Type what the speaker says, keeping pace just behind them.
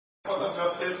Court of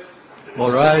Justice.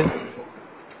 All right.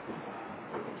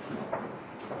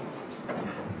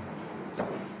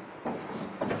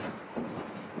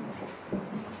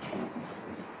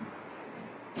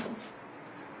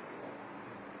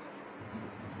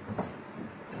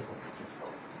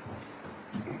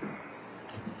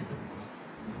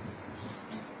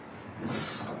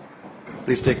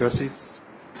 Please take your seats.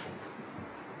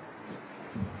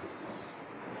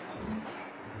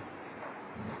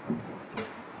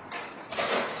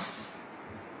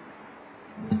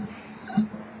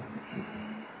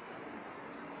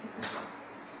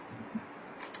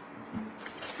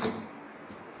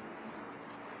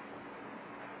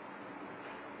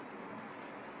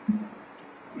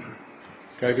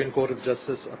 Caribbean Court of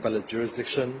Justice Appellate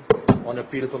Jurisdiction on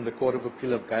appeal from the Court of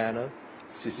Appeal of Guyana,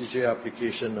 CCJ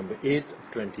application number 8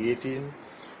 of 2018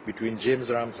 between James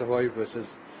Ramsahoye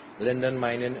versus Linden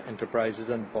Mining Enterprises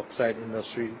and Bauxite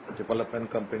Industry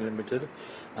Development Company Limited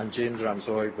and James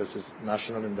Ramsahoye versus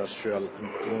National Industrial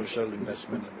and Commercial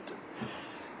Investment Limited.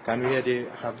 Can we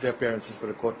have the appearances for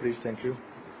the court, please? Thank you.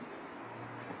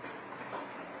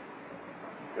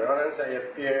 Your Honors, I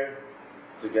appear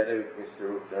together with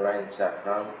Mr.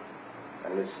 Ramsahoye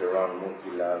and Mr.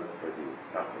 Ramsahoye for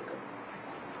the applicant.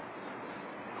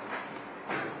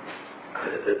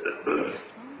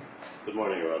 Good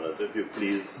morning, Your Honors. If you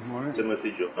please,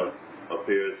 Timothy Jonas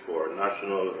appears for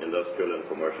National Industrial and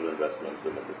Commercial Investments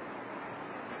Limited.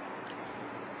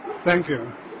 Thank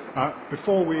you.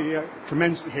 Before we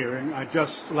commence the hearing, I'd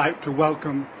just like to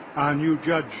welcome our new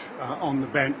judge on the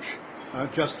bench,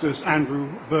 Justice Andrew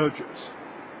Burgess.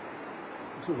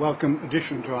 It's a welcome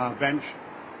addition to our bench,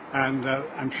 and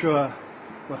I'm sure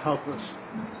will help us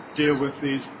deal with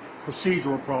these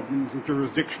procedural problems and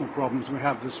jurisdictional problems we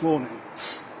have this morning.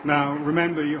 Now,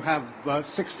 remember, you have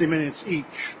 60 minutes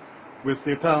each, with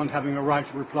the appellant having a right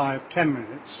of reply of 10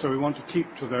 minutes, so we want to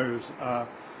keep to those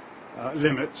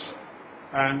limits.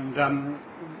 And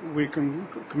we can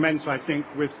commence, I think,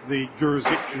 with the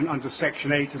jurisdiction under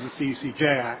Section 8 of the CCJ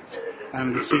Act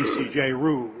and the CCJ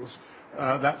rules.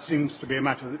 That seems to be a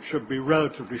matter that should be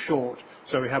relatively short,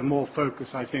 so we have more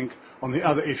focus, I think, on the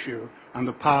other issue and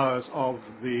the powers of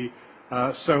the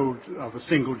of a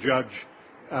single judge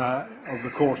of the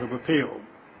Court of Appeal.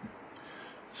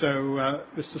 So,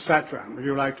 Mr. Satram, would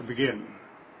you like to begin?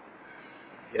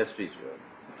 Yes, please, Your Honor.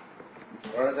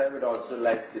 Your Honor, I would also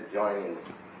like to join in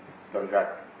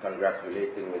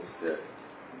congratulating Mr.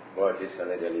 Burgess on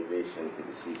his elevation to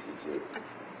the CCJ.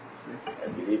 I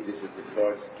believe this is the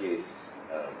first case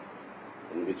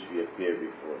in which we appear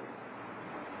before.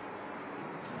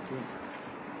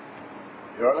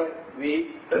 Your Honor,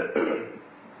 we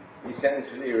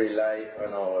essentially rely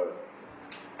on our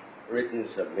written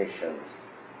submissions.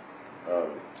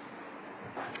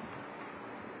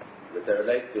 But I would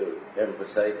like to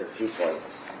emphasize a few points.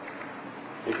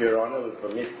 If Your Honor will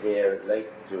permit me, I would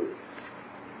like to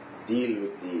deal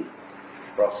with the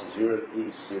procedural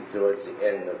issue towards the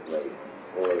end of my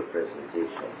oral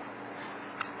presentation.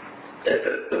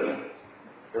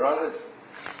 Your Honor,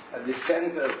 at the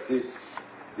center of this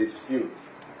dispute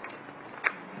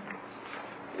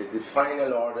is the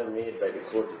final order made by the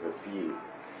Court of Appeal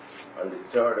on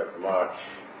the 3rd of March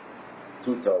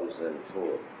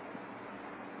 2004.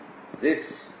 This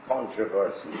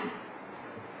controversy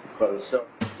concerns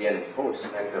the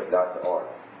enforcement of that order.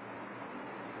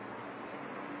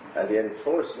 And the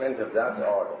enforcement of that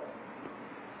order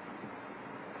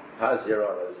has, Your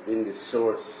Honors, been the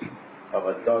source of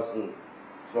a dozen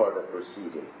further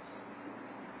proceedings.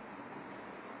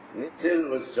 Nixon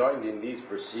was joined in these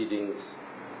proceedings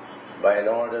by an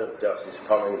order of Justice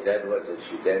Cummings Edwards, as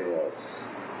she then was,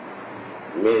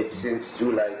 made since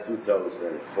July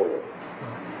 2004.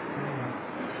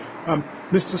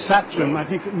 Mr. Satcham, I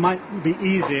think it might be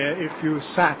easier if you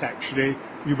sat, actually.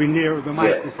 You'd be nearer the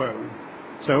microphone,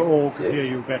 so all could hear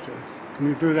you better. Can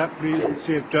you do that, please, and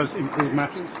see if it does improve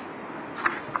matters?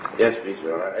 Yes, please,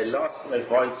 Your Honor. I lost my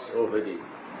voice over the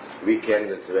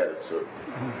weekend as well, so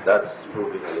that's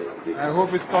proving a little difficult. I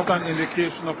hope it's not an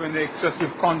indication of any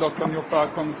excessive conduct on your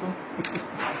part, Counsel.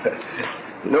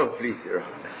 No, please, Your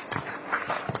Honor.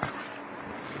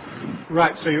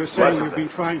 Right, so you're saying you've been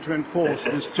trying to enforce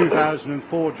this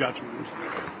 2004 judgment,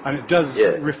 and it does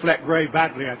reflect very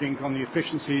badly, I think, on the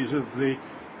efficiencies of the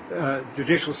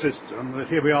judicial system, that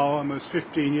here we are almost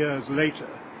 15 years later.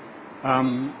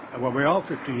 Well, we are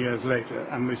 15 years later,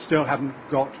 and we still haven't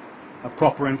got a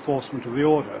proper enforcement of the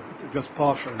order, just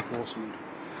partial enforcement.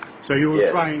 So you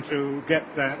were trying to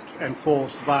get that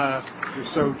enforced via the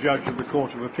sole judge of the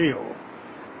Court of Appeal.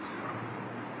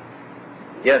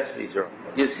 Yes, please, Your Honor.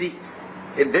 You see,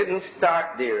 it didn't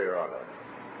start there, Your Honor.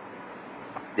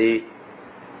 the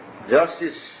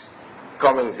Justice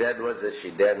Cummings Edwards, as she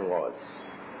then was,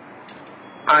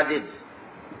 added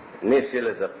NISIL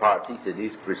as a party to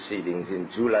these proceedings in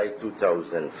July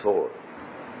 2004.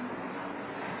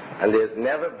 And there's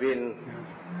never been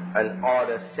an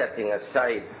order setting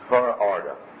aside her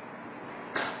order.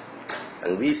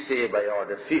 And we say by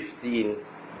Order 15,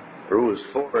 Rules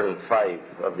 4 and 5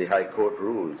 of the High Court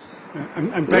rules.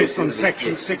 And based on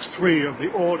Section 6.3 of the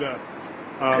Order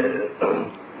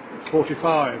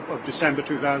 45 of December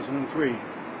 2003.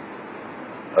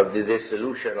 Of the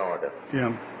dissolution order.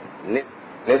 Yeah.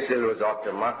 NISIL was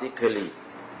automatically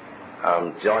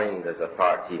joined as a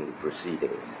party in the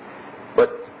proceedings.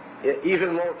 But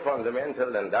even more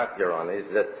fundamental than that, Your Honor, is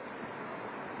that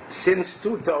since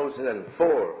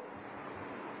 2004,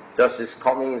 Justice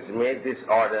Cummings made this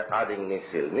order adding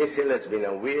NISIL. NISIL has been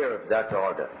aware of that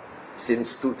order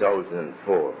since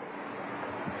 2004.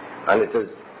 And it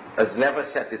has never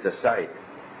set it aside.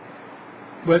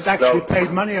 Well, it's actually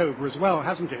paid money over as well,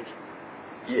 hasn't it?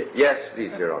 Yes,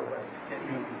 please, Your Honor.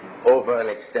 Over an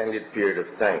extended period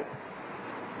of time.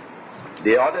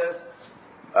 The other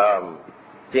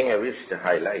thing I wish to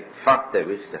highlight, fact I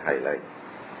wish to highlight,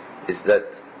 is that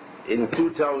in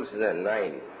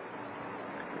 2009,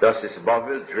 Justice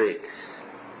Boville Drakes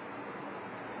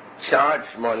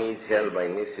charged monies held by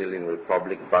NISIL in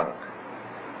Republic Bank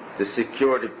to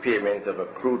secure the payment of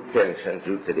accrued pension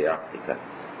due to the applicant.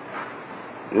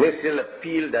 NISIL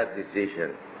appealed that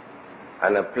decision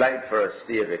and applied for a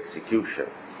stay of execution,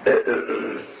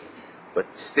 but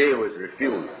stay was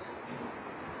refused.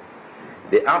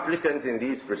 The applicant in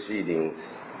these proceedings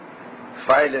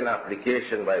filed an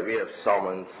application by way of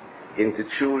summons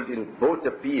intituled in both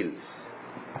appeals.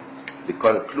 The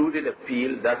concluded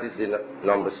appeal, that is in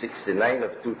number 69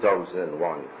 of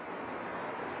 2001,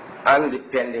 and the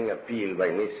pending appeal by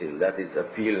NISIL, that is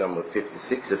appeal number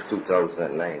 56 of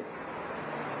 2009.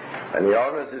 And the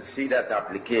Honours will see that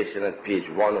application at page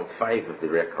 105 of the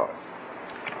record.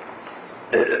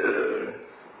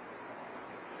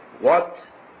 What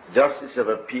Justice of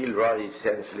Appeal Roy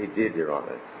essentially did, Your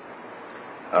Honours,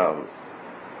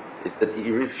 is that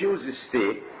he refused to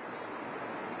stay,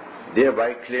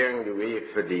 thereby clearing the way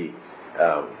for the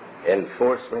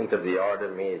enforcement of the order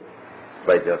made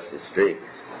by Justice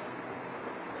Drakes.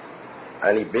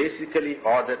 And he basically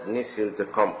ordered NISIL to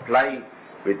comply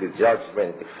with the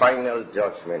judgment, the final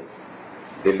judgment,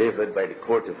 delivered by the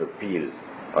Court of Appeal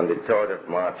on the 3rd of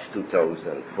March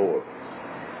 2004.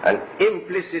 And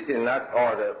implicit in that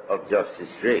order of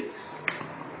Justice Drakes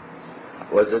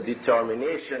was a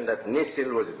determination that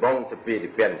NISIL was bound to pay the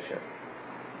pension.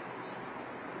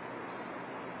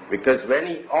 Because when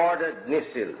he ordered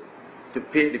NISIL to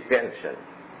pay the pension,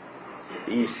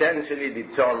 he essentially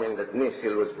determined that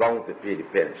NISIL was bound to pay the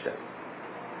pension.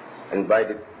 And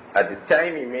at the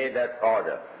time he made that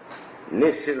order,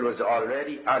 NISIL was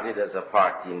already added as a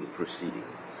party in the proceedings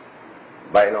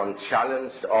by an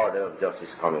unchallenged order of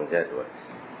Justice Cummings Edwards.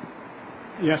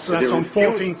 Yes, so that's on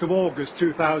 14th of August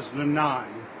 2009.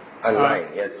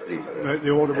 Yes, please. The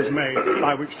order was made,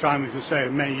 by which time, as you say,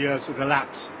 many years had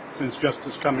elapsed since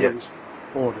Justice Cummings'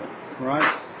 order, right?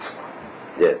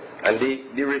 Yes, and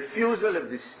the refusal of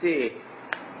the stay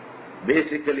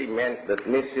basically meant that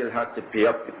NISIL had to pay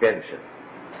up the pension.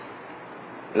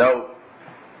 Now,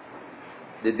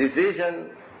 the decision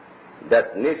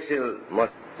that NISIL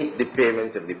must take the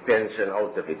payment of the pension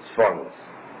out of its funds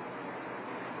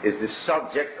is the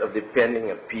subject of the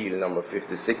pending appeal number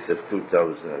 56 of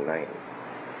 2009.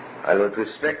 And with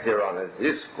respect, Your Honours,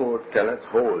 this court cannot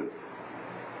hold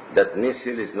that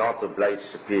NISIL is not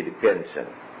obliged to pay the pension,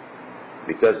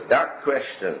 because that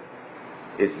question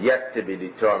is yet to be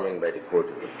determined by the Court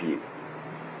of Appeal.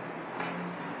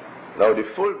 Now, the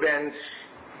full bench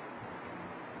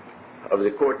of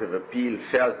the Court of Appeal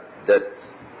felt that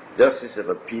Justice of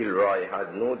Appeal Roy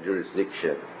had no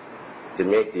jurisdiction to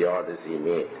make the orders he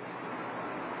made.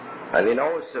 And in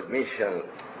our submission,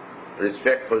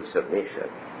 respectful submission,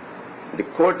 the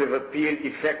Court of Appeal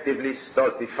effectively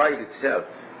stultified itself,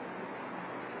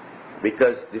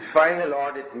 because the final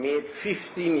order made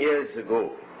 15 years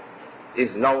ago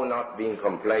is now not being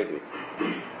complied with.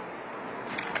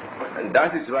 And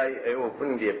that is why I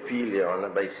opened the appeal, Your Honor,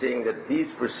 by saying that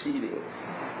these proceedings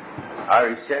are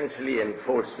essentially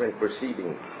enforcement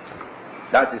proceedings.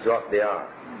 That is what they are.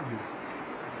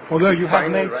 Although you have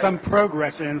made some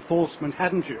progress in enforcement,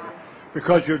 hadn't you?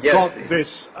 Because you got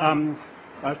this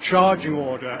charging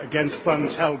order against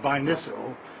funds held by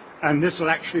NISIL, and NISIL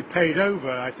actually paid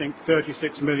over, I think,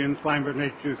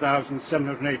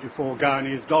 36,582,784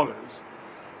 Guyanese dollars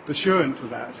pursuant to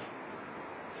that.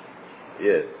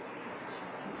 Yes.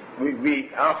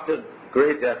 after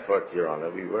great effort, Your Honor,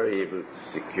 we were able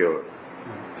to secure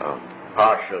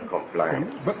partial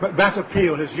compliance. But that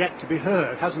appeal has yet to be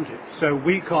heard, hasn't it? So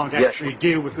we can't Yes. actually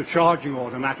deal with the charging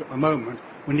order matter at the moment.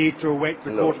 We need to await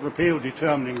the No. Court of Appeal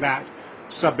determining that,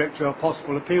 subject to a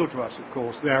possible appeal to us, of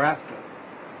course, thereafter.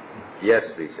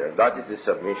 Yes, please, sir. That is the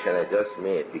submission I just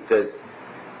made, because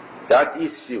that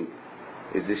issue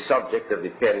is the subject of the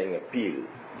pending appeal.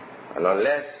 And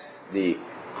unless the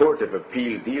Court of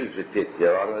Appeal deals with it,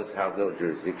 Your Honors have no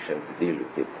jurisdiction to deal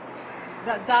with it.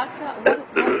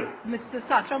 Mr.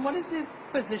 Satram, what is the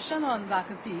position on that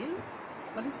appeal?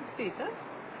 What is the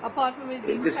status, apart from it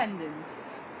being pending?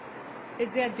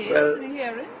 Is there a date for the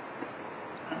hearing?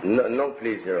 No,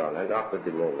 please, Your Honor, not at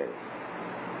the moment.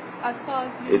 As far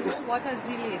as you know, what has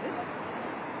delayed it?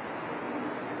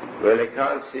 Well, I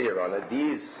can't say, Your Honor.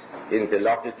 These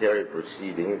interlocutory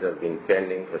proceedings have been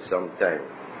pending for some time.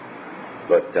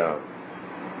 But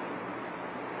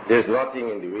there's nothing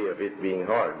in the way of it being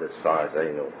heard, as far as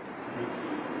I know.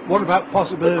 What about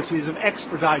possibilities of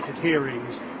expedited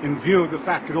hearings in view of the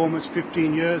fact that almost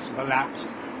 15 years have elapsed,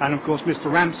 and of course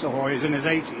Mr. Ramsahoye is in his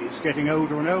 80s, getting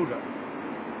older and older?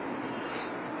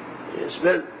 Yes,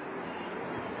 well,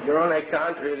 Your Honor, I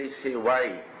can't really see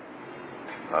why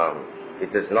it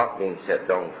has not been set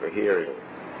down for hearing.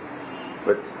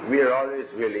 But we are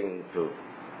always willing to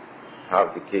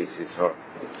have the cases heard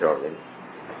and determined.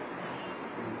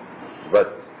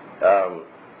 But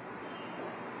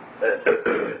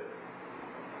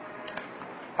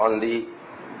on the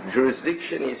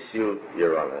jurisdiction issue,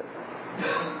 Your Honor,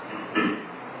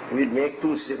 we'd make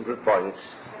two simple points,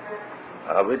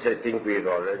 which I think we've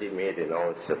already made in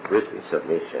our written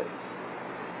submissions.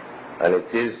 And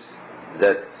it is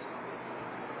that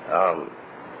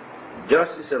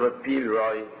Justice of Appeal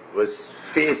Roy was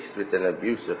faced with an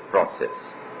abusive process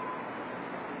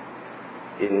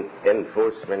in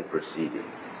enforcement proceedings.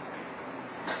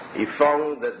 He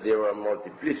found that there were a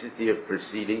multiplicity of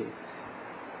proceedings,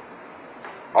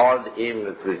 all aimed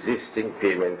at resisting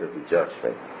payment of the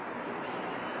judgment.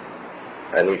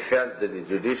 And he felt that the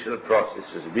judicial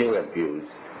process was being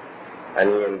abused, and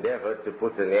he endeavored to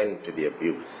put an end to the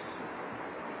abuse.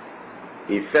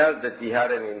 He felt that he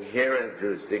had an inherent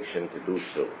jurisdiction to do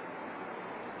so,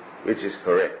 which is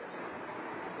correct.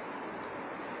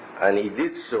 And he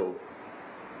did so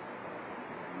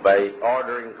by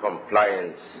ordering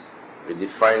compliance with the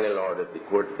final order of the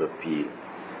Court of Appeal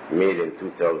made in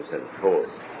 2004.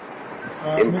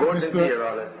 Importantly, Your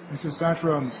Honor, Mr.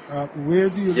 Satram, where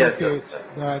do you Yes, locate sir.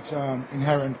 that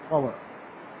inherent power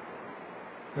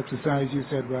exercised, you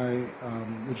said, by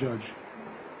the judge?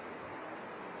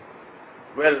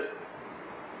 well,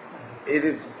 it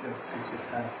is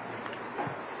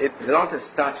not a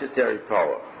statutory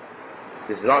power.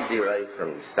 It is not derived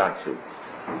from the statute.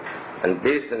 And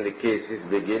based on the cases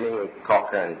beginning with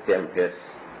Cocker and Tempest,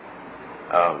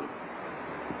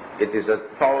 it is a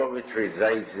power which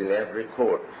resides in every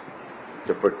court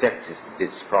to protect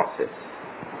its process.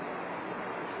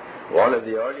 One of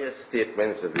the earliest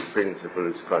statements of the principle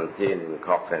is contained in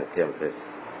Cocker and Tempest,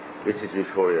 which is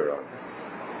before Your Honors.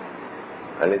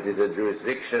 And it is a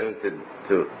jurisdiction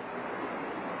to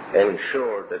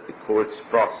ensure that the court's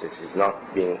process is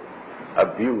not being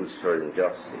abused for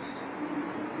injustice.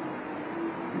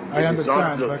 I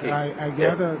understand, but looking- I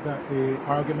gather that the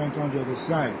argument on the other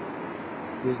side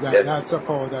is that Yes. that's a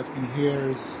power that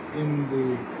inheres in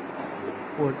the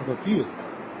Court of Appeal,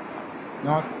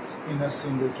 not in a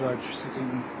single judge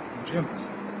sitting in chambers.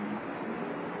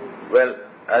 Well,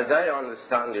 as I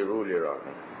understand the rule, Your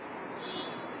Honor,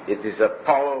 it is a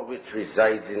power which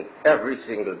resides in every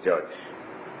single judge,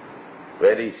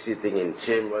 whether he's sitting in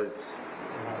chambers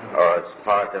or as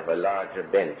part of a larger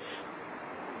bench.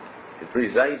 It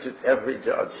resides with every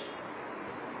judge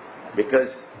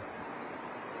because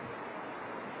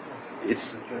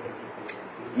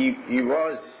he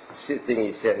was sitting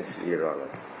essentially, Your Honor,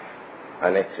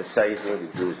 and exercising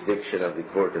the jurisdiction of the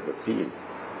Court of Appeal.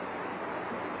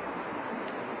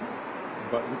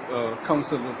 But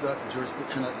counsel, was that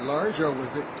jurisdiction at large, or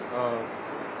was it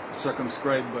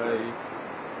circumscribed by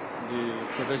the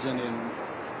provision in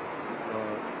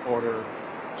Order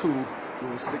 2,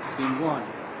 Rule 16.1?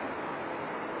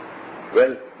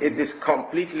 Well, it is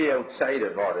completely outside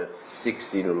of Order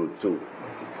 16, Rule 2.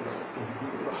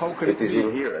 How could It is be?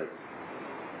 inherent.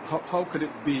 How could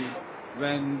it be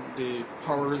when the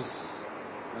powers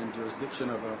and jurisdiction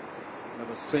of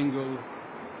a single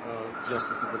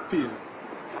Justice of Appeal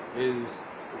is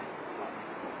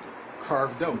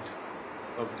carved out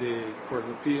of the Court of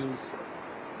Appeal's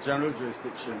general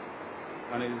jurisdiction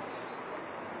and is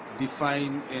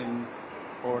defined in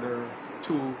Order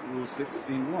 2, Rule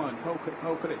 16.1.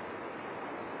 How could it?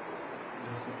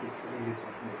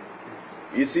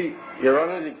 You see, Your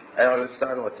Honor, I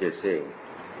understand what you're saying,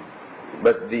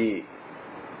 but the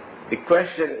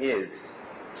question is,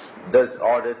 does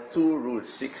Order 2, Rule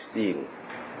 16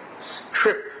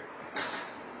 strip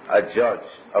a judge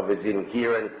of his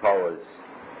inherent powers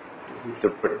to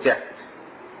protect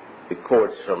the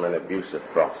courts from an abusive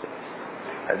process?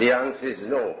 And the answer is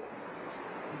no.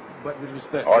 But with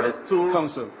respect Order to 2,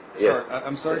 counsel, yes.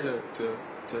 I'm sorry to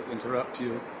interrupt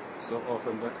you so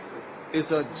often, but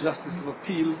is a justice of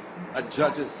appeal a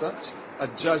judge as such? A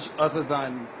judge other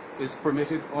than is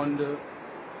permitted under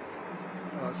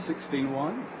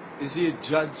 16.1? Is he a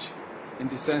judge in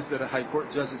the sense that a high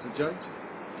court judge is a judge?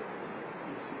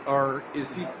 Or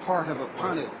is he part of a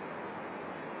panel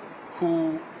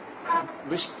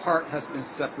which part has been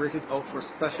separated out for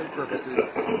special purposes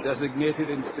designated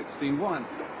in 16.1?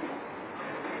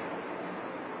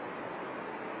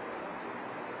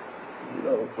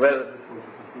 No, well,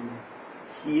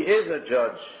 he is a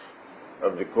judge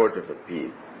of the Court of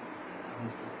Appeal,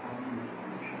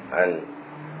 and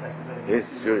his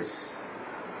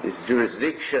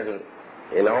jurisdiction,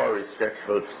 in our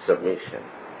respectful submission,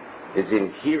 his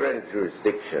inherent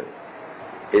jurisdiction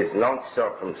is not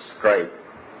circumscribed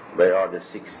by Order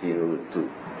 16, Rule 2.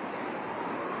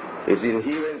 His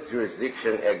inherent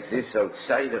jurisdiction exists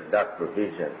outside of that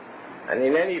provision. And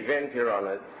in any event, Your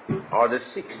Honor, Order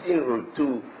 16, Rule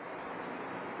 2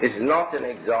 is not an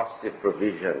exhaustive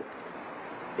provision.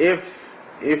 If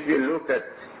you look at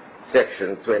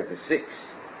Section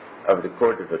 26 of the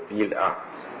Court of Appeal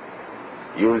Act,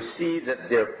 you will see that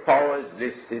there are powers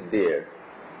listed there,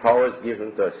 powers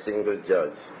given to a single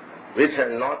judge, which are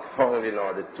not found in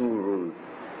Order 2,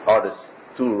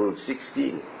 Rule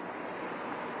 16.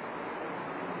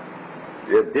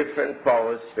 There are different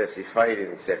powers specified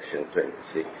in Section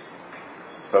 26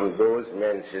 from those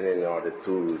mentioned in Order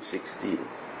 2, Rule 16.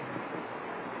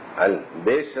 And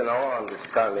based on our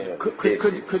understanding of the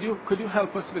cases, could you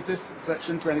help us with this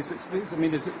Section 26, please? I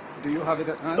mean, do you have it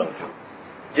at hand?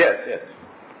 Yes, yes.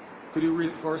 Could you read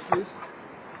it for us, please?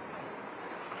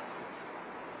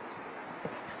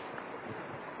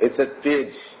 It's at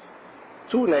page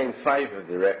 295 of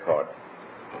the record.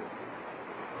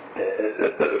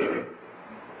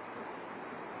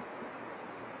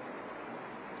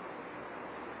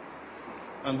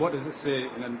 And what does it say?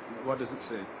 What does it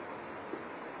say?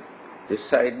 The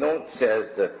side note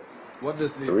says that. What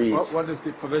does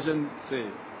the provision say?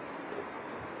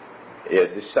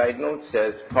 Yes, the side note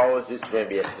says powers which may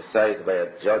be exercised by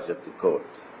a judge of the court.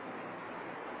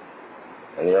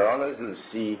 And Your Honors will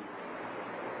see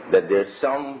that there are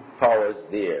some powers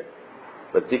there,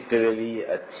 particularly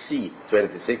at C,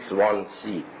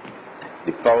 26(1)(c),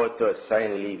 the power to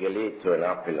assign legal aid to an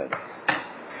appellant.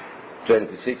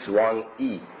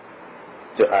 26(1)(e),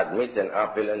 to admit an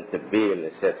appellant to bail,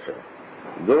 etc.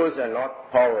 Those are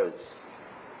not powers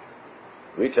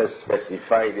which are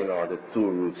specified in Order 2,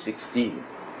 Rule 16.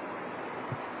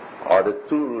 Order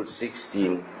 2, Rule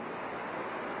 16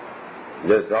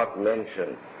 does not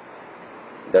mention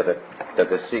that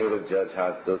a single judge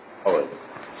has those powers.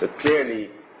 So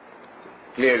clearly,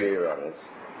 Your Honor,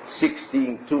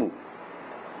 16.2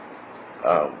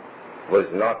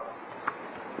 was not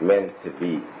meant to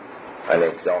be an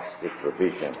exhaustive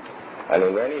provision. And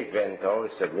in any event, our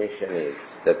submission is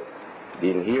that the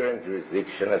inherent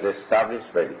jurisdiction, as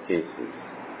established by the cases,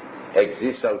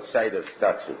 exists outside of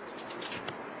statute.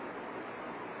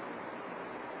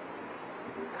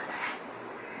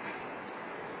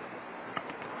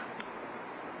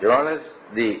 Your Honors,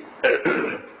 the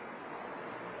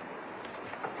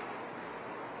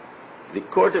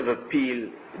Court of Appeal,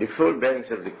 the full bench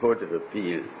of the Court of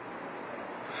Appeal,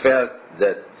 felt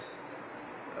that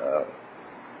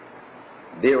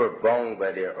they were bound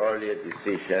by their earlier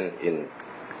decision in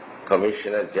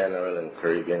Commissioner General and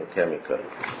Caribbean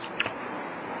Chemicals.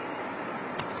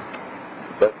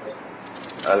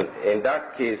 And in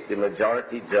that case, the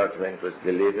majority judgment was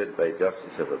delivered by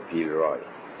Justice of Appeal Roy.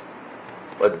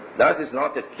 But that is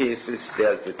not a case which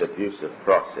dealt with abuse of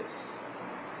process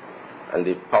and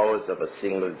the powers of a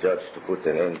single judge to put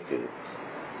an end to it.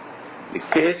 The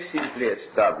case simply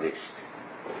established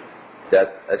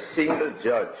that a single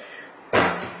judge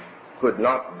could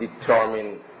not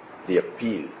determine the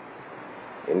appeal,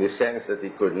 in the sense that he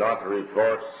could not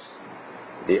reverse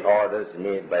the orders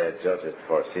made by a judge at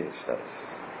first instance.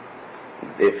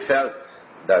 They felt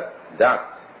that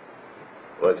that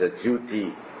was a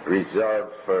duty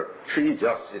reserved for 3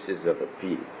 justices of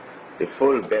appeal, the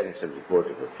full bench of the Court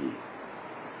of Appeal.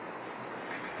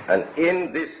 And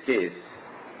in this case,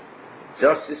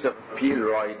 Justice of Appeal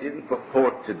Roy didn't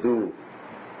purport to do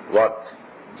what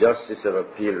Justice of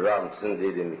Appeal Ramson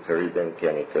did in the Caribbean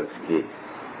Chemicals case.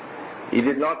 He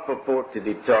did not purport to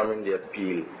determine the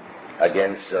appeal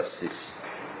against Justice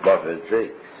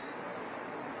Bovell-Drakes.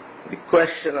 The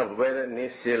question of whether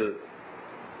NISIL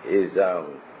is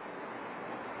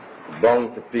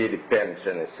bound to pay the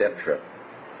pension, etc.,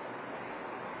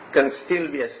 can still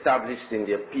be established in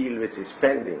the appeal which is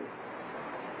pending.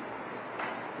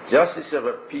 Justice of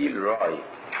Appeal Roy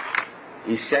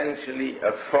essentially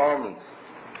affirmed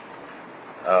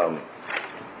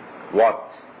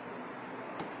what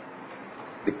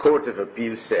the Court of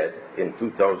Appeal said in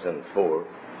 2004,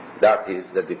 that is,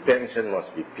 that the pension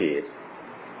must be paid.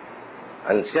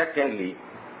 And secondly,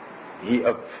 he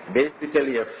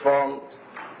basically affirmed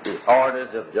the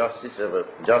orders of Justice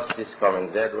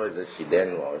Cummings Edwards, as she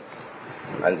then was,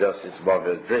 and Justice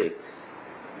Bovell-Drakes,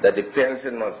 that the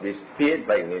pension must be paid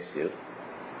by NISIL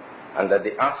and that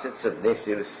the assets of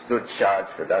NISIL stood charged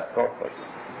for that purpose.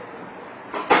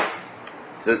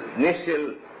 So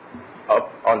NISIL,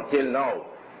 up until now,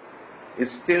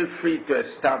 is still free to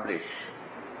establish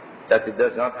that it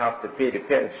does not have to pay the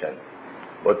pension.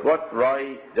 But what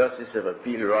Roy, Justice of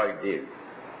Appeal Roy, did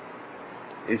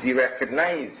is he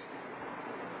recognized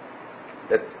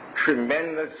that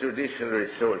tremendous judicial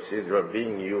resources were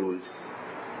being used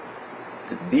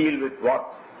to deal with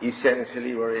what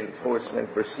essentially were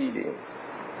enforcement proceedings,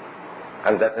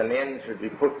 and that an end should be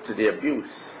put to the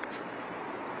abuse.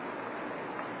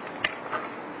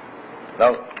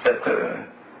 Now,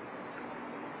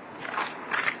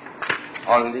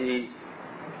 on the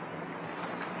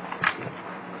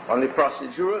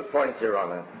procedural point, Your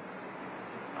Honor,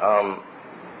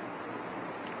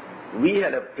 we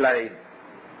had applied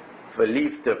for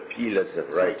leave to appeal as a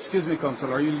right. Excuse me,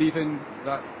 Counsel, are you leaving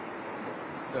that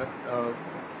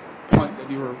point that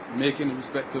you were making in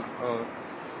respect of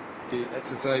the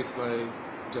exercise by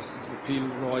Justice of Appeal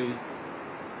Roy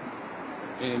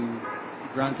in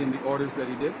granting the orders that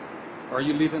he did? Are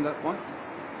you leaving that point?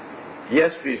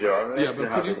 Yes, please, Your Honor. Yeah,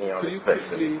 but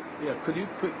could you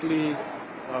quickly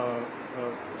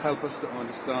help us to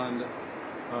understand?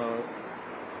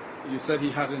 You said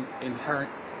he had an inherent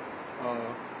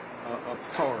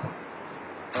power.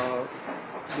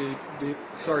 The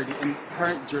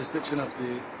inherent jurisdiction of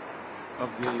the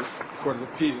Court of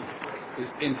Appeal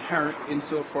is inherent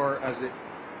insofar as it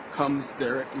comes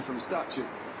directly from statute,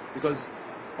 because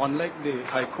unlike the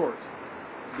High Court,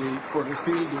 the Court of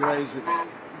Appeal derives its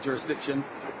jurisdiction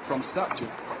from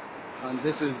statute, and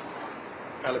this is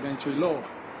elementary law.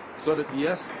 So that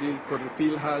yes, the Court of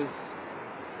Appeal has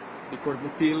the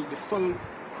full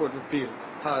Court of Appeal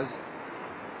has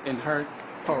inherent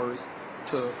powers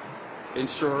to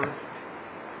ensure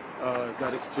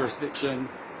that its jurisdiction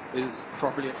is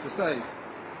properly exercised.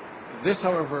 This,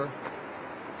 however,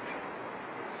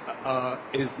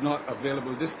 is not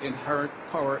available. This inherent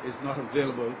power is not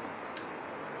available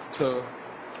to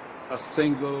a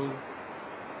single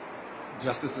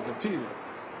Justice of Appeal,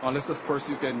 unless, of course,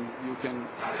 you can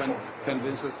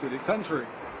convince us to the contrary.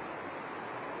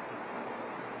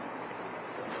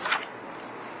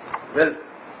 Well,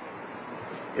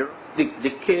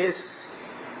 the case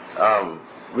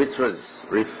which was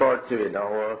referred to in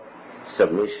our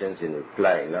submissions in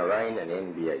reply, Narayan and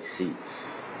NBIC,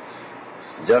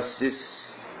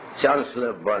 Justice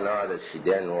Chancellor Bernard, as she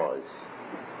then was,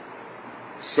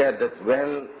 said that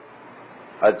when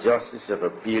a Justice of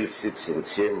Appeal sits in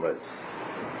chambers,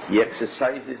 he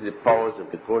exercises the powers of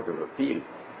the Court of Appeal.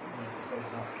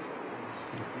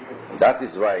 That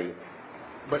is why.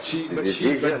 But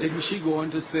didn't she go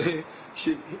on to say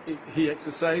he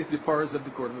exercised the powers of the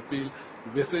Court of Appeal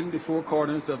within the four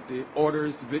corners of the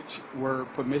orders which were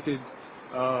permitted,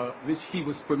 which he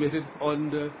was permitted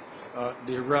under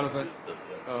the relevant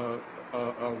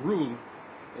rule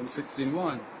in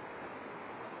 16.1?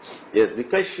 Yes,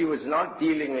 because she was not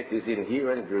dealing with his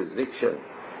inherent jurisdiction.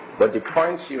 But the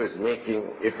point she was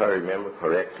making, if I remember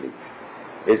correctly,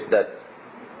 is that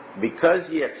because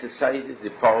he exercises the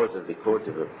powers of the Court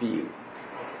of Appeal,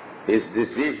 his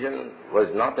decision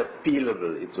was not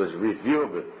appealable, it was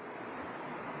reviewable.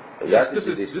 Yes, this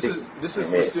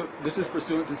is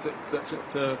pursuant to section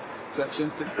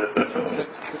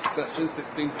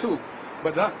 16.2,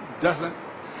 but that doesn't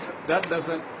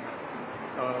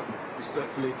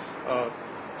respectfully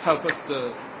help us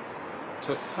to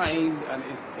find an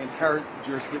inherent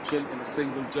jurisdiction in a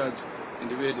single judge in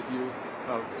the way that you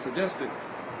suggested.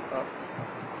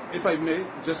 If I may,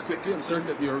 just quickly, I'm certain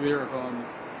that you're aware of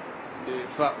the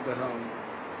fact that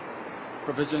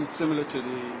provisions similar to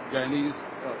the Guyanese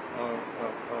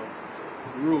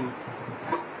rule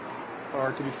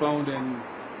are to be found in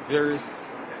various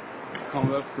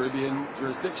Commonwealth Caribbean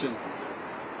jurisdictions.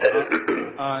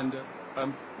 And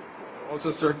I'm also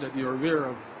certain that you're aware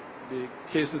of the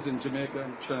cases in Jamaica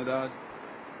and Trinidad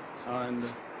and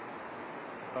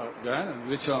Guyana,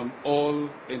 which all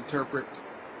interpret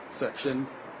Section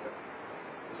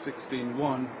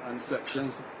 16.1 and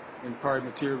sections in pari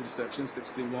materia Section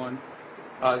 16.1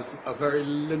 as a very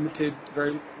limited,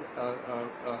 very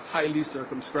highly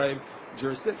circumscribed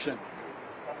jurisdiction.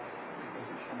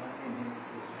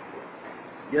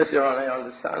 Yes, Your Honor, I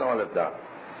understand all of that.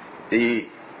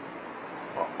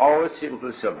 Our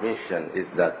simple submission is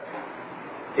that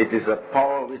it is a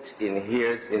power which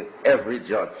inheres in every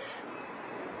judge.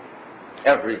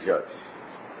 Every judge.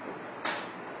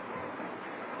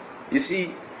 You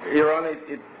see, Your Honor,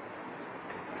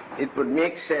 it would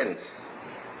make sense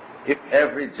if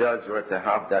every judge were to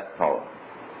have that power,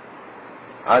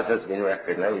 as has been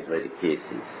recognized by the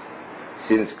cases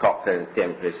since Cocker and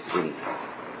Tempest in,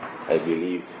 I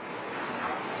believe,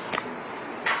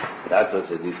 that was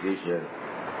a decision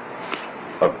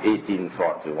of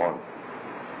 1841,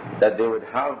 that they would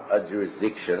have a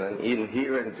jurisdiction, an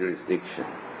inherent jurisdiction,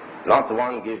 not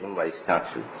one given by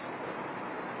statute,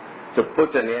 to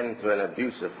put an end to an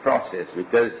abusive process,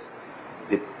 because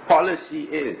the policy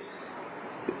is,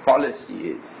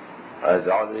 has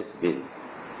always been,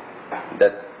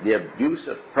 that the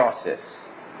abusive process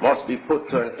must be put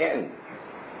to an end.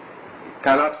 It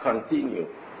cannot continue.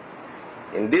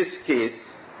 In this case,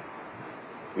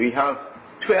 we have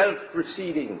 12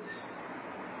 proceedings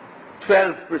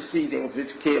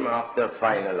which came after a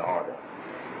final order.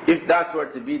 If that were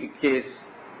to be the case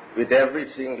with every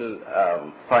single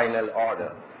final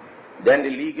order, then the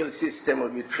legal system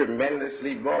would be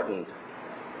tremendously burdened.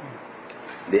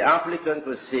 The applicant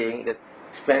was saying that he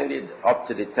expended up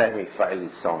to the time he filed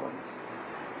his summons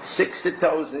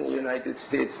 $60,000 United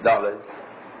States dollars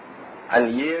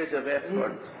and years of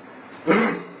effort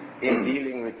in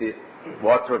dealing with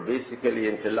what were basically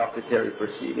interlocutory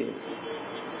proceedings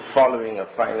following a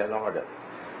final order.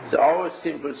 So our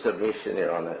simple submission,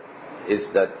 Your Honor, is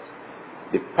that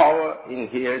the power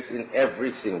inheres in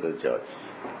every single judge.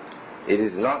 It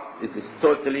is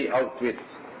totally outwit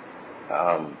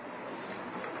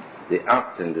the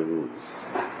act and the rules.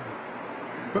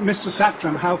 But Mr.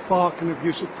 Satram, how far can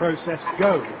abusive process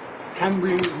go? Can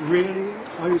we really,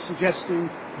 are you suggesting,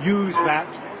 use that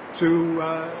to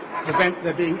prevent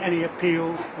there being any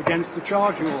appeal against the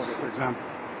charging order, for example?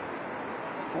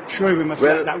 Surely we must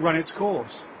let that run its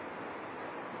course.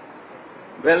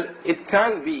 Well, it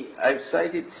can be. I've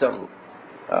cited some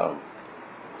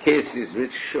cases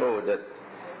which show that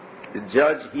the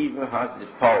judge even has the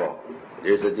power.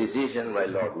 There's a decision by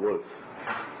Lord Wolfe.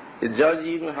 The judge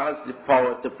even has the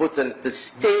power to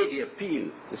stay the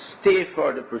appeal, to stay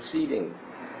for the proceedings.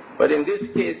 But in this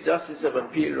case, Justice of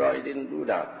Appeal Roy didn't do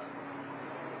that.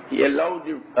 He allowed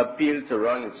the appeal to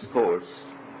run its course,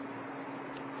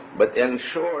 but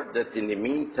ensured that in the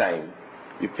meantime,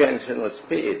 the pension was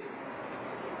paid.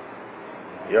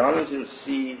 Your Honor, you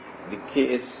see the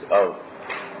case of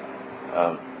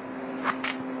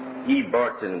E.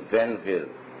 Burton Venville,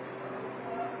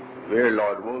 where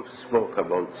Lord Wolfe spoke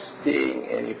about staying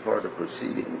any further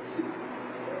proceedings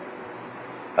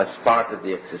as part of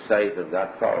the exercise of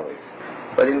that power.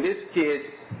 But in this case,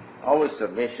 our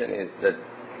submission is that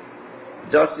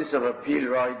Justice of Appeal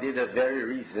Roy did a very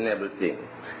reasonable thing.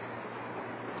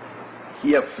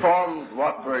 He affirmed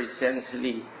what were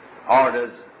essentially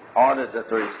orders that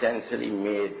were essentially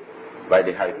made by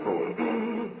the High Court.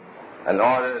 An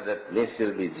order that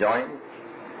NISIL be joined,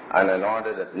 and an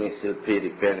order that NISIL pay the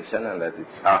pension and that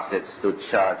its assets stood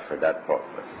charged for that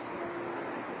purpose.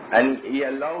 And he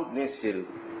allowed NISIL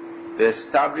to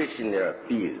establish in their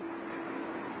appeal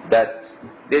that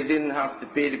they didn't have to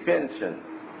pay the pension,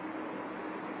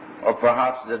 or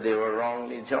perhaps that they were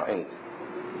wrongly joined.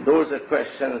 Those are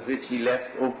questions which he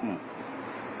left open.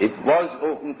 It was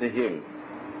open to him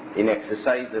in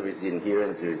exercise of his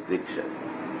inherent jurisdiction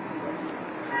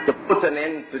to put an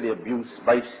end to the abuse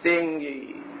by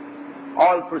staying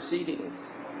all proceedings.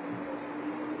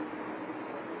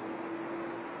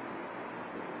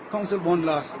 Counsel, one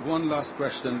last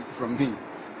question from me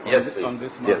on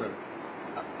this matter.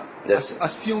 Yes.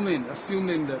 Assuming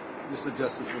that Mr.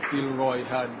 Justice of Appeal Roy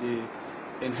had the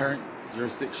inherent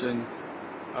jurisdiction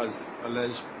as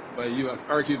alleged by you, as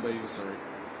argued by you, sorry.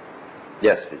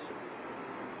 Yes, sir.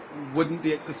 Wouldn't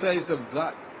the exercise of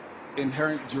that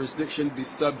inherent jurisdiction be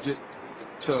subject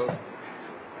to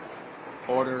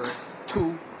Order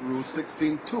 2, Rule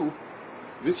 16.2,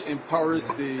 which empowers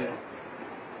the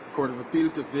Court of Appeal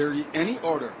to vary any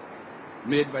order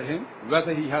made by him,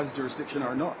 whether he has jurisdiction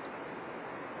or not.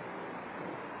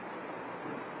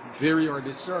 Vary or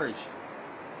discharge.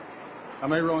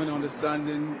 Am I wrong in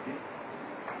understanding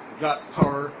that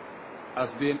power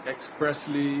as being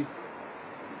expressly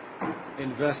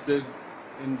invested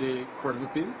in the Court of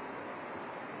Appeal?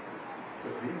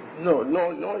 No,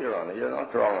 Your Honor, you're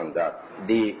not wrong on that.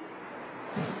 The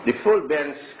full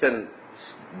bench can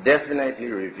definitely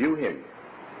review him,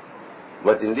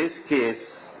 but in this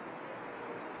case,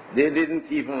 they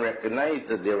didn't even recognize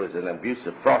that there was an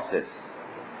abusive process.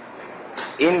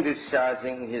 In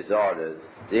discharging his orders,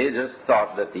 they just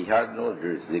thought that he had no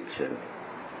jurisdiction.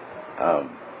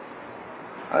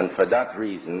 And for that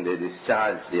reason, they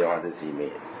discharged the orders he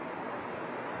made.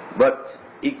 But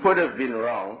it could have been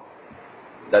wrong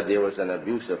that there was an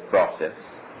abusive process,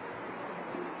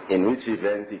 in which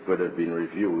event he could have been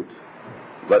reviewed.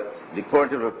 But the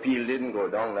Court of Appeal didn't go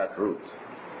down that route.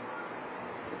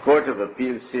 The Court of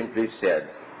Appeal simply said,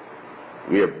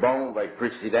 we are bound by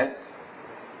precedent,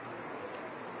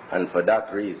 and for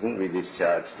that reason we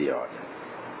discharged the orders.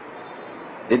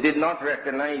 They did not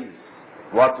recognize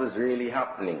what was really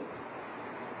happening,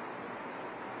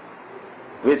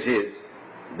 which is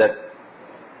that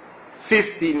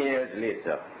 15 years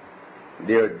later,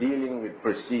 they are dealing with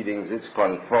proceedings which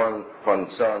concern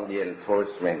the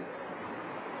enforcement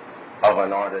of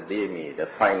an order they made, a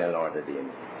final order they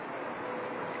made.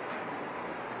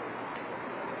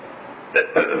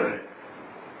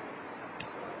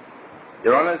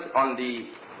 Your Honors, on the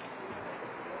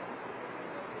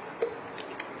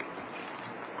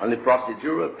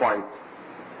procedural point,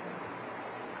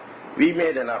 we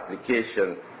made an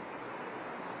application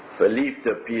for leave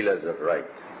to appeal as of right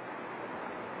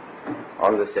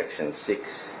under Section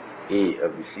 6A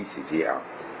of the CCJ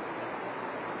Act,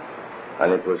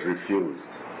 and it was refused.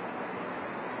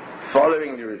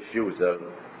 Following the refusal,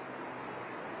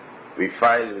 we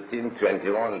filed within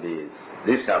 21 days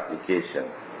this application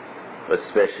for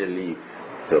special leave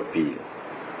to appeal.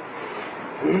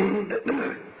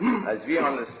 As we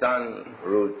understand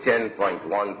Rule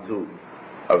 10.12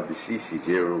 of the CCJ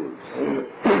rules,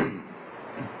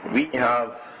 we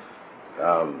have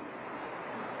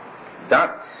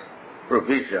that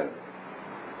provision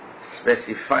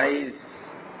specifies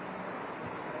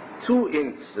two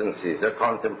instances, or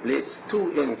contemplates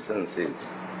two instances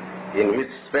in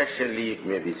which special leave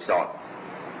may be sought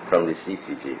from the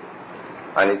CCJ.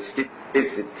 And it's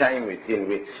the time within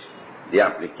which the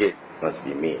application must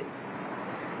be made.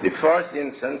 The first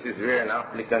instance is where an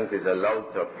applicant is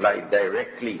allowed to apply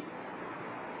directly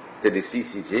to the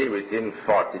CCJ within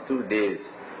 42 days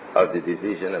of the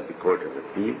decision of the Court of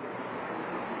Appeal.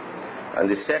 And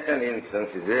the second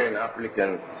instance is where an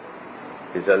applicant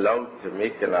is allowed to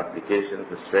make an application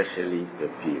for special leave to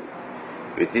appeal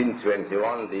within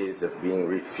 21 days of being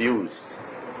refused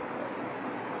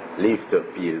leave to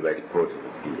appeal by the Court of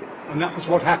Appeal. And that was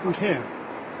what happened here?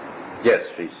 Yes,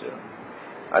 please, sir.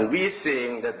 And we are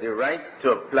saying that the right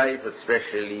to apply for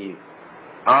special leave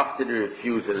after the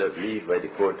refusal of leave by the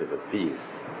Court of Appeal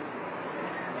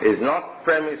is not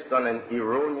premised on an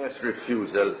erroneous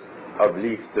refusal of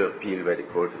leave to appeal by the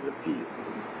Court of Appeal.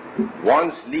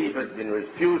 Once leave has been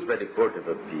refused by the Court of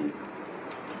Appeal,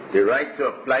 the right to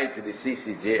apply to the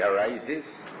CCJ arises,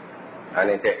 and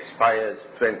it expires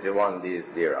 21 days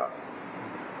thereafter.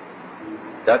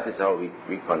 That is how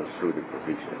we construe the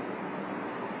provision.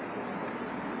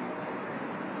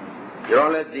 Your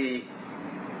Honor,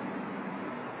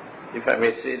 if I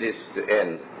may say this to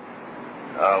end,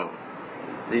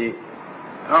 the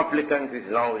applicant is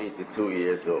now 82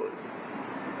 years old.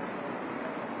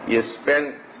 He has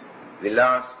spent the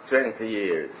last 20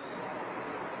 years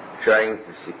trying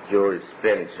to secure his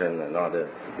pension and other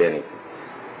benefits.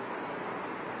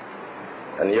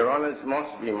 And Your Honors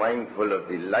must be mindful of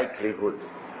the likelihood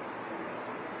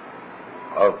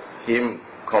of him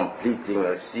completing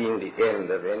or seeing the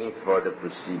end of any further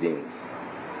proceedings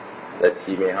that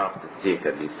he may have to take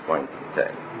at this point in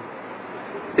time.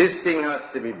 This thing has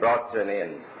to be brought to an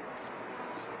end.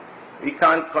 We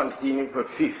can't continue for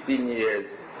 15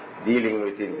 years dealing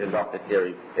with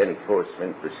interlocutory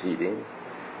enforcement proceedings.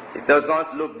 It does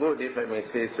not look good, if I may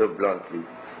say so bluntly.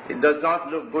 It does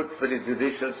not look good for the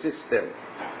judicial system.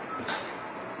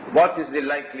 What is the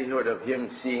likelihood of him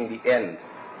seeing the end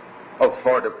of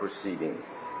further proceedings?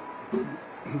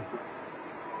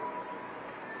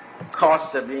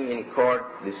 Costs are being incurred,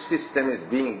 the system is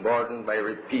being burdened by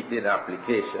repeated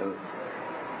applications,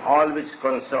 all which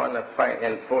concern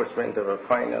enforcement of a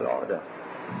final order.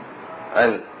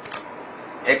 And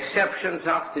exceptions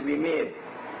have to be made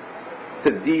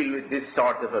to deal with this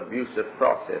sort of abusive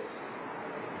process.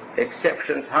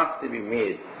 exceptions have to be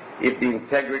made if the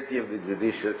integrity of the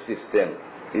judicial system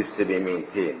is to be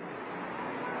maintained.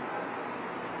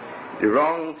 The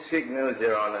wrong signals,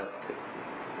 Your Honor.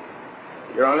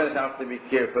 Your Honors have to be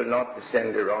careful not to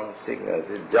send the wrong signals.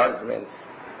 The judgments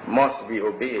must be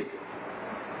obeyed.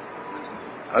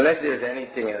 Unless there's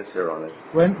anything else, Your Honor.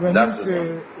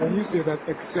 When you say that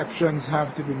exceptions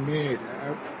have to be made,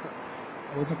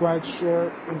 I wasn't quite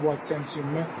sure in what sense you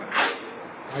meant that.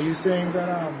 Are you saying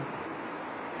that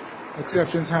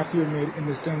exceptions have to be made in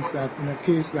the sense that in a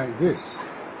case like this,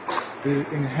 the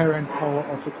inherent power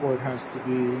of the court has to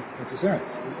be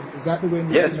exercised? Is that the way you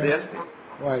Yes, meant? yes.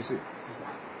 Oh, I see.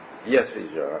 Yes,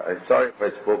 Your Honor. I'm sorry if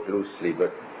I spoke loosely,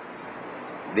 but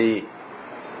the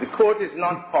court is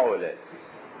not powerless.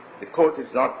 The court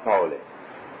is not powerless.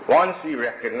 Once we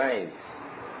recognize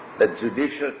that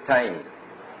judicial time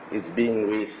is being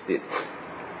wasted,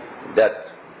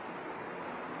 that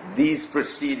these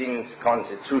proceedings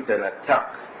constitute an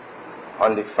attack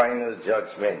on the final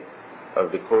judgment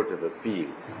of the Court of Appeal,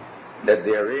 that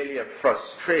they are really a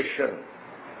frustration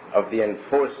of the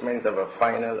enforcement of a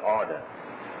final order.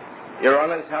 Your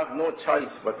Honors have no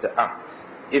choice but to act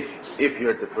if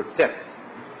you're to protect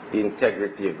the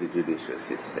integrity of the judicial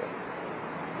system.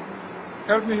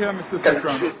 Help me here, Mr.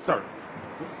 Citron. Sorry.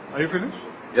 Are you finished?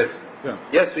 Yes. Yeah.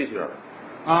 Yes, please, Your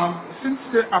Honor. Since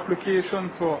the application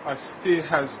for a stay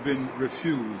has been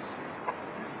refused,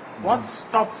 what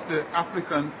stops the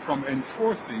applicant from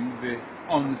enforcing the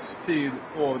unstayed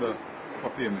order for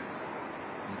payment?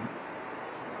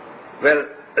 Well,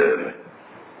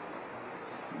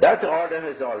 that order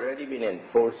has already been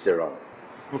enforced, Your Honor.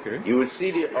 Okay. You will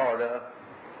see the order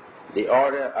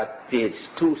at page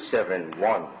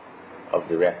 271 of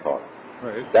the record.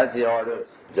 Right. That's the order of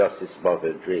Justice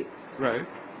Bovell Drakes. Right.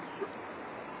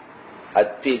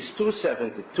 At page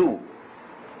 272,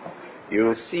 you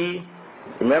will see,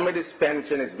 remember this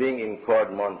pension is being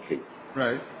incurred monthly.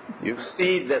 Right. You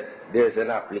see that there's an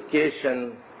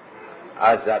application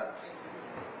as at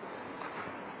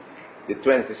the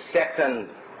 22nd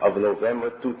of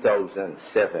November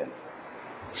 2007,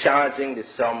 charging the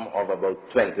sum of about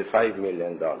 $25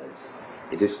 million.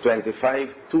 It is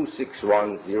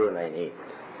 25,261,098.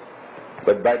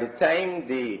 But by the time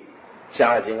the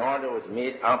charging order was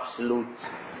made absolute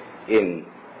in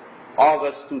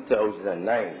August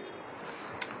 2009,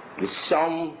 the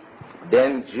sum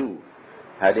then due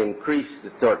had increased to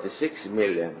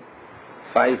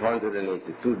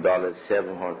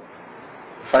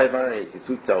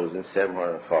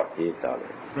 $582,748.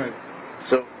 Right.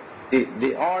 So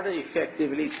the order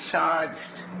effectively charged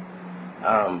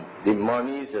the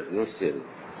monies of NISIL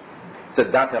to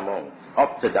that amount,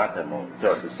 up to that amount,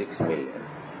 36 million.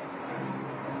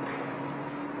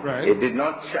 Right. It did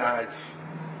not charge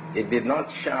the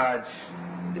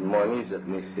monies of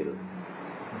NISIL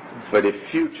for the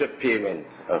future payment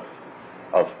of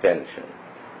pension,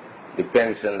 the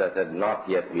pension that had not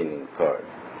yet been incurred.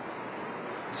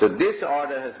 So this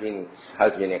order has been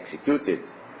executed.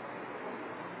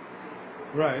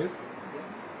 Right.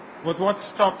 But what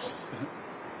stops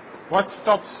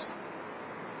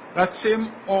that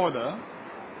same order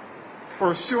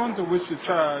pursuant to which the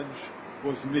charge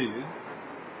was made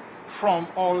from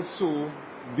also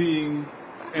being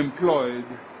employed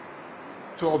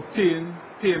to obtain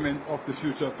payment of the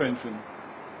future pension?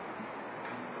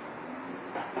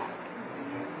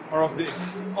 Or of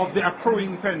the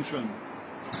accruing pension?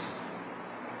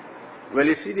 Well,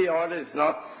 you see, the order is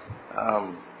not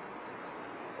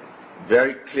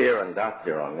very clear on that,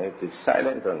 Your Honor. It is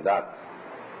silent on that.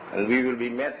 And we will be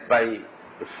met by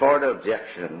further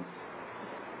objections,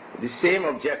 the same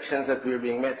objections that we are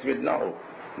being met with now,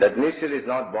 that NISIL is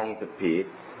not bound to pay it,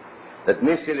 that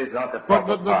NISIL is not a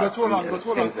proper But party, hold on, and things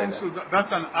like Counsel, that.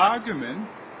 that's an argument,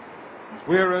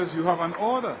 whereas you have an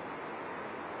order.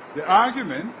 The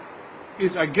argument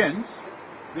is against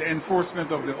the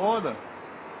enforcement of the order.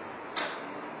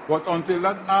 But until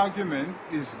that argument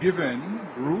is given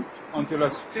root, until a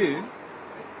stay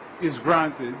is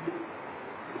granted,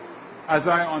 as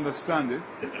I understand it,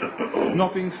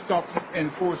 nothing stops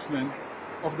enforcement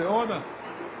of the order.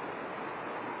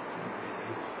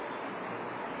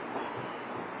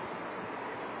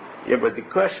 Yeah, but the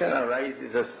question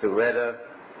arises as to whether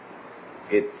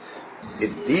it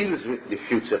deals with the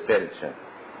future pension.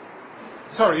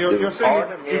 Sorry, you're The saying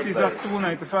order it made is by- at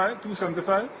 295,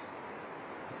 275?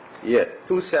 Yeah,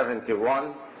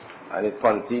 271, and it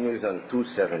continues on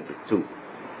 272.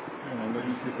 Let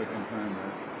me see if I can find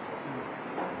that.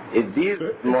 It deals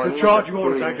with The monies charging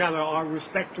orders, I accruing- gather, are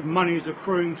respective monies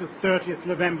accruing to 30th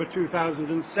November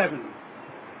 2007.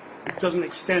 It doesn't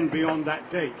extend beyond that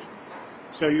date.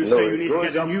 So you say you need to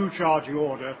get a new charging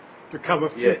order to cover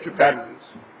future payments?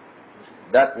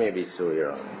 That may be so,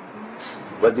 Your Honor.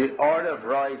 But the order of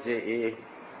Roy J.A.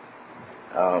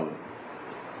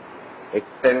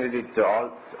 extended it to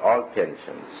all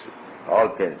pensions.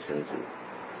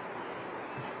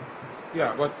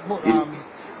 Yeah, but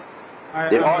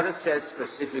the order says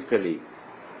specifically,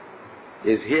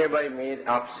 is hereby made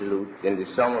absolute in the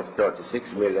sum of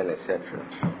 36 million, etc.,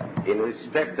 in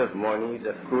respect of monies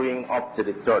accruing up to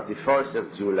the 31st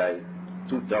of July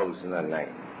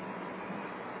 2009.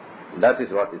 That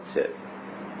is what it says.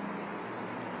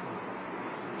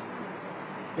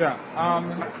 Yeah,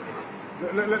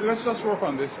 let's just work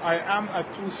on this. I am at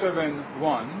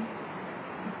 271.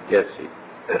 Yes, Chief.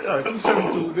 Sorry,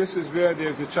 272, this is where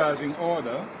there's a charging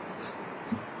order.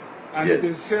 And yes. It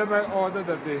is hereby ordered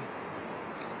that the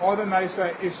order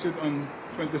NISA issued on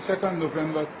 22nd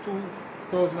November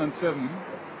 2007,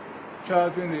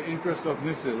 charging the interest of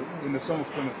NISIL in the sum of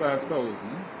 25,000,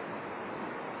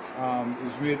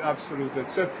 is made absolute,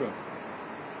 etc.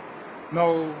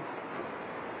 Now,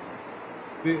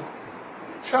 the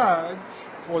charge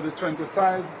for the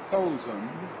 25,000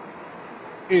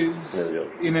 is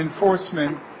in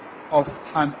enforcement of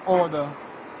an order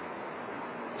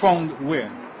found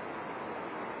where?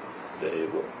 There you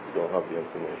go. You don't have the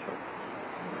information.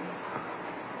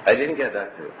 I didn't get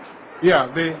that through. Yeah,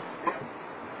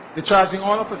 the charging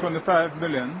order for 25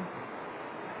 million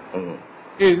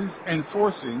is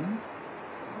enforcing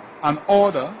an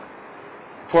order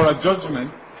for a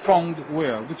judgment found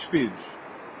where? Which page?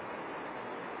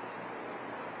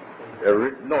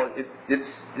 No,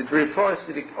 it refers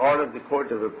to the order of the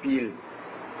Court of Appeal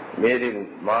made in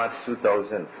March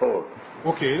 2004.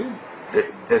 Okay.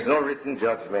 There's no written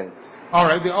judgment. All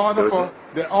right. The order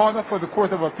for the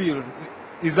Court of Appeal,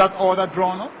 is that order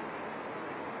drawn up?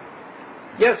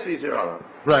 Yes, please, Your Honor.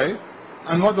 Right.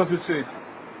 And what does it say?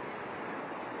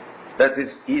 That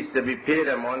he's to be paid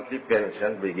a monthly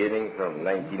pension beginning from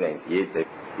 1998.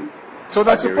 So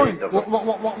that's the point.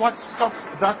 What stops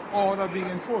that order being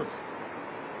enforced?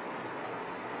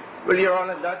 Well, Your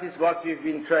Honor, that is what we've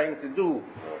been trying to do.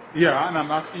 Yeah, and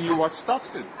I'm asking you what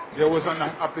stops it. There was an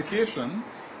application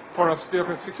for a stay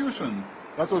of execution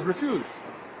that was refused.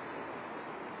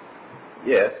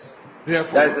 Yes.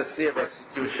 Therefore, there's a stay of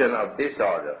execution of this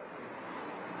order.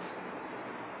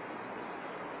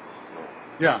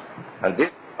 Yeah. And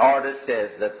this order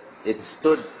says that it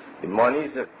stood, the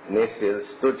monies of NISIL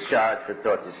stood charged for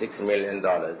 $36 million,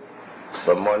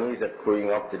 but monies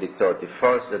accruing up to the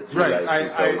 31st of July.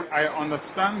 Right, I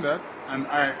understand that, and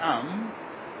I am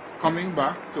coming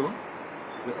back to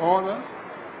the order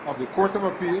of the Court of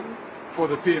Appeal for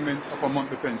the payment of a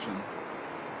monthly pension.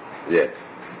 Yes.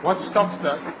 What stops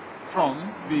that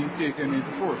from being taken into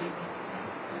force?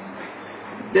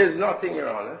 There's nothing,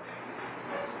 Your Honor.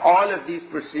 All of these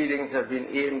proceedings have been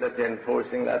aimed at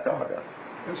enforcing that order.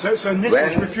 So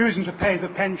NISIL is refusing to pay the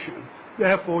pension.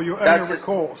 Therefore, your only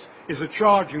recourse is a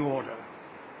charging order,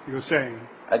 you're saying?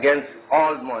 Against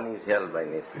all monies held by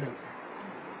NISIL. Yeah.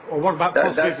 Or what about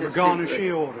possibly the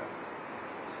garnishee order?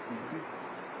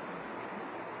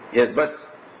 Yes, but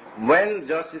when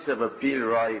Justice of Appeal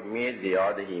Roy made the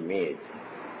order he made,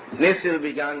 NISIL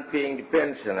began paying the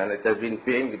pension, and it has been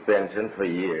paying the pension for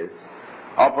years,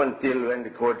 up until when the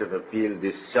Court of Appeal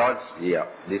discharged the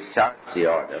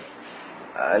order,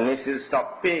 and NISIL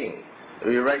stopped paying.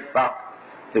 We're right back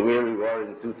to where we were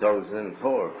in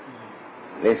 2004.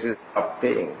 NISIL stopped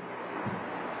paying.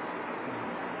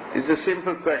 It's a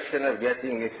simple question of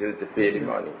getting NISIL to pay the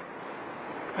money.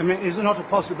 I mean, is there not a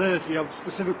possibility of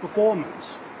specific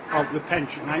performance of the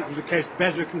pension? I think it was the case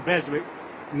Beswick and Beswick,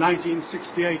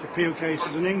 1968 appeal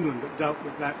cases in England that dealt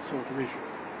with that sort of issue.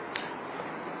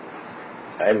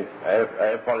 I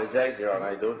apologize, Your Honor.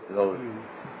 I don't know.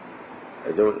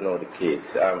 I don't know the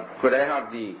case. Could I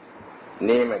have the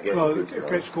name again? Well, the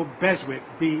case called Beswick,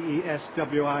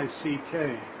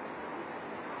 B-E-S-W-I-C-K.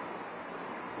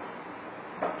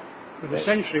 But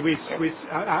essentially,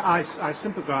 I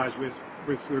sympathise with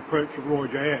the approach of Roy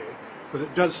J.A., but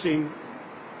it does seem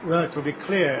relatively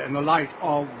clear in the light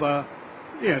of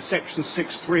Section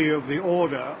 6.3 of the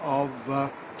order of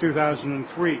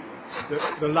 2003 that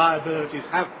the liabilities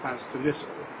have passed to NISIL,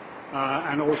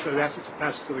 and also the assets have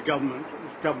passed to the government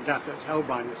assets held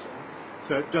by NISIL.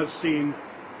 So it does seem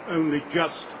only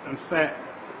just and fair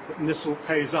that NISIL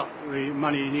pays up the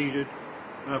money needed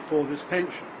for this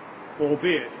pension,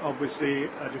 albeit, obviously,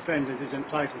 a defendant is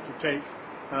entitled to take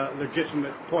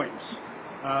legitimate points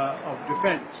of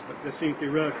defence, but there seem to be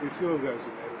relatively few of those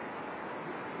available.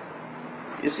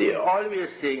 You see, all we are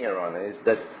saying, Your Honor, is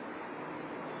that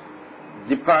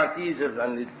the parties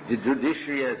and the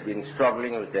judiciary has been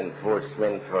struggling with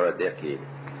enforcement for a decade.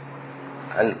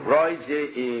 And Roy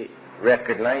J.A.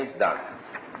 recognized that.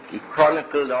 He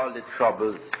chronicled all the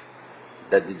troubles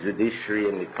that the judiciary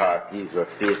and the parties were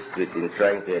faced with in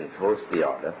trying to enforce the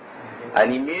order.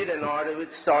 And he made an order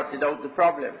which sorted out the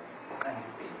problem.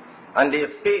 And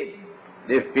they've paid.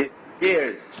 They've paid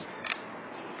years.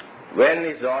 When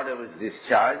his order was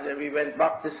discharged, we went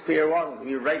back to square one.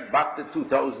 We right back to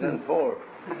 2004.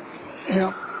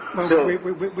 Yeah, well, so,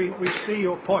 we see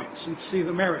your points and see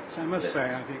the merits, I must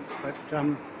say, I think. But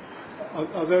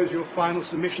are those your final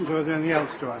submissions, or is there anything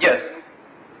else to add? Yes.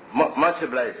 Much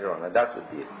obliged, Your Honor. That would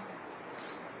be it.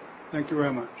 Thank you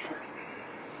very much.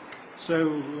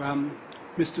 So,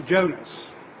 Mr.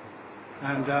 Jonas,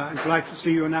 and I'm glad to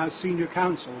see you are now senior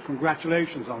counsel.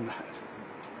 Congratulations on that.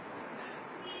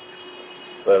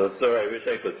 Well, sir, I wish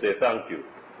I could say thank you,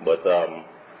 but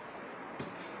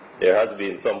there has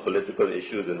been some political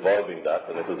issues involving that,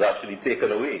 and it was actually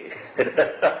taken away.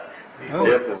 Oh,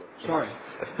 therefore, sorry.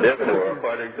 Therefore,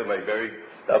 according to my very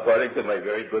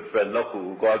good friend Loku,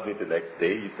 who called me the next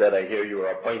day, he said, "I hear you were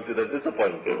appointed and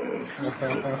disappointed."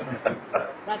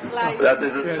 That's like that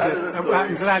is a story.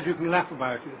 I'm glad you can laugh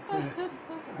about it.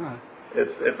 Yeah.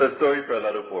 It's a story for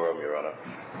another forum, Your Honor.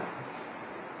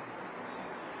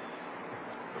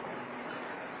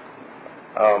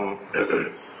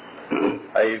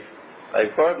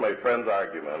 I've heard my friend's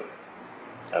argument,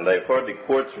 and I've heard the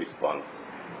court's response.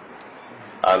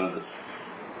 And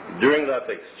during that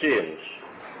exchange,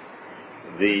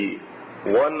 the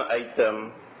one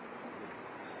item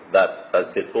that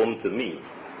has hit home to me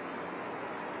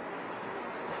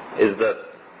is that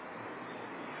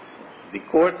the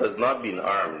court has not been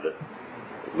armed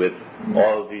with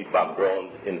all the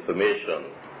background information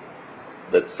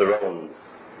that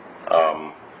surrounds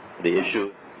the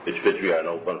issue with which we are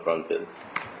now confronted.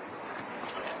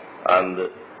 And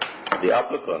the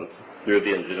applicant, through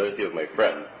the ingenuity of my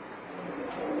friend,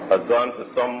 has gone to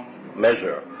some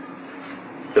measure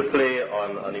to play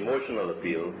on an emotional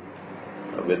appeal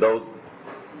without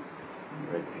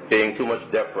paying too much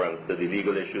deference to the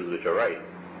legal issues which arise.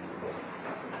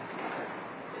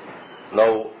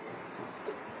 Now,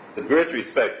 with great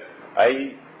respect,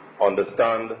 I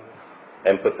understand,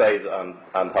 empathize,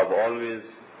 and have always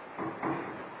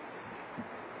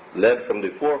led from the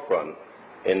forefront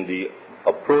in the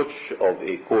approach of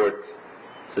a court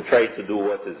to try to do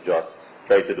what is just,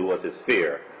 try to do what is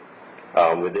fair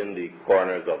within the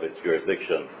corners of its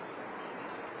jurisdiction.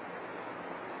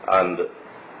 And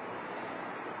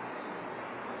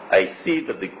I see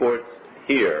that the court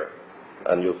here,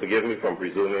 and you'll forgive me from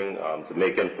presuming to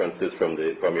make inferences from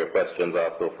your questions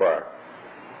asked so far,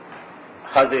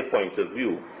 has a point of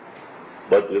view.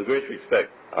 But with great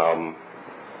respect,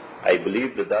 I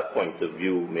believe that that point of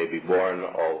view may be born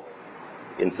of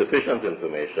insufficient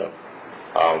information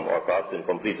or perhaps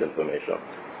incomplete information.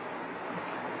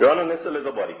 Your Honor, NISL is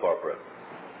a body corporate.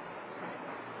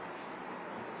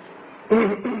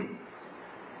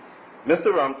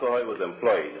 Mr. Ramsahoye was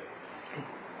employed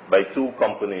by two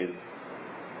companies,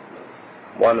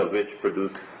 one of which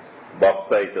produced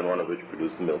bauxite and one of which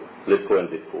produced milk, Lidco and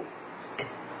Ditco.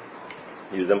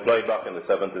 He was employed back in the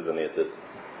 70s and 80s.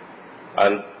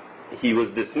 And he was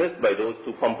dismissed by those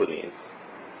two companies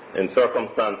in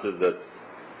circumstances that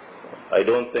I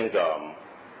don't think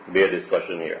bear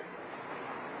discussion here.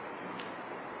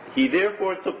 He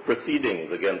therefore took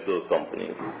proceedings against those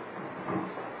companies,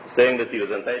 saying that he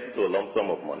was entitled to a lump sum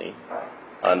of money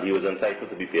and he was entitled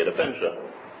to be paid a pension.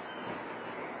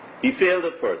 He failed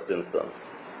at first instance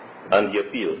and he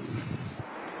appealed.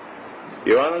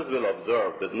 Your Honors will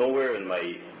observe that nowhere in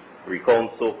my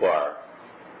recount so far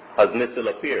has NISL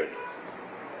appeared.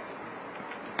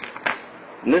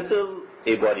 NISL,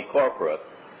 a body corporate,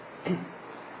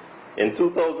 in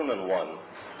 2001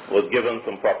 was given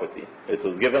some property. It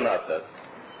was given assets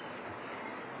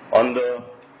under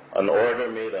an order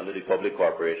made under the Public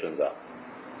Corporations Act,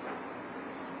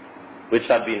 which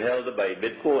had been held by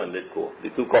Bidco and Lidco, the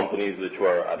two companies which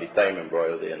were at the time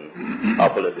embroiled in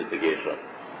appellate litigation.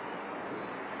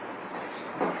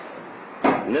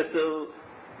 NISL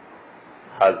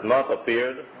has not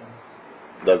appeared,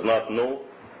 does not know,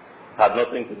 had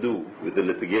nothing to do with the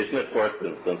litigation at first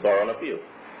instance or on appeal.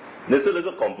 NISL is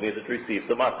a company that received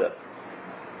some assets.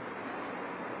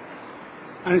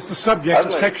 And it's the subject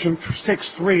of Section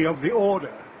 6.3 of the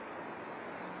order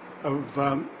of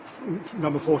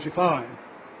number 45.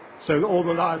 So all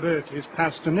the liabilities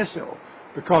pass to NISL,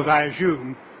 because I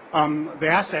assume the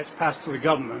assets pass to the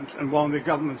government, and one of the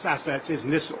government's assets is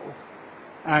NISL.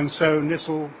 And so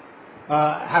NISL,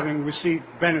 having received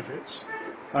benefits,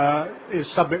 is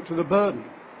subject to the burden.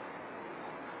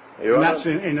 Your And Honor, that's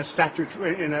in a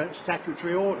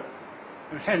statutory order.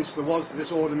 And hence there was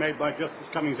this order made by Justice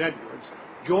Cummings Edwards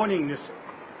joining NISL,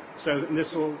 so that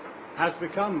NISL has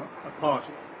become a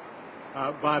party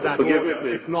by that Forgive me, order,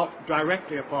 please. if not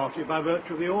directly a party by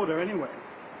virtue of the order anyway.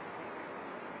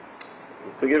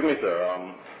 Forgive me,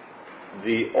 sir.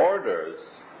 The orders,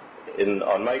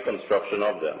 on my construction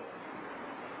of them,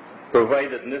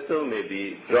 provided NISL may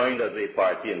be joined as a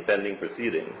party in pending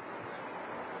proceedings,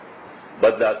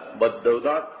 but do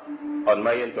not, on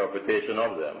my interpretation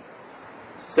of them,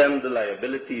 send the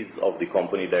liabilities of the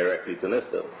company directly to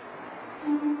NISL.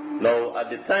 Now, at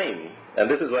the time, and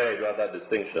this is why I draw that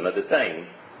distinction, at the time,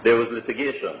 there was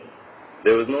litigation.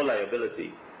 There was no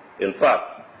liability. In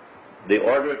fact, the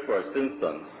order at first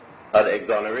instance had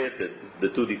exonerated the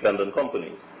two defendant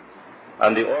companies.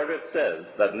 And the order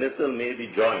says that NISL may be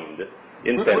joined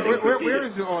in pending proceedings. Where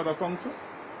is the order, Counsel?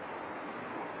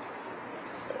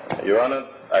 Your Honor,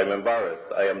 I'm embarrassed.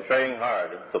 I am trying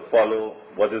hard to follow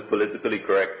what is politically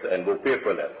correct and go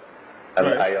paperless. And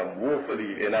Right. I am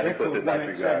woefully inadequate in that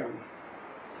 187. regard.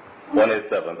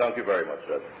 187. Thank you very much,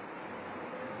 Judge.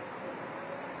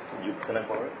 Can I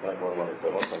borrow it? Can I borrow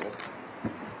 187 from you?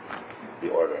 The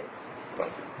order.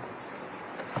 Thank you.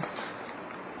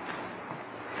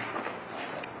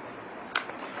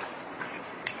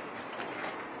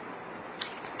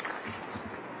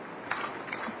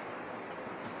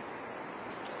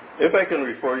 If I can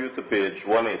refer you to page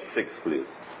 186, please.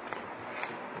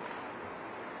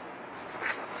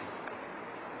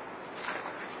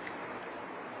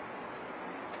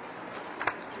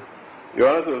 Your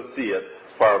Honor will see it,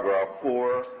 paragraph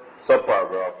 4,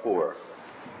 subparagraph 4.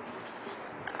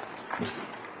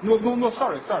 No,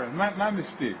 sorry, my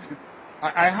mistake.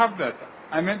 I have that.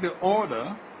 I meant the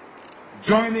order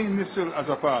joining NISL as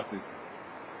a party.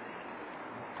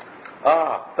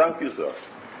 Ah, thank you, sir.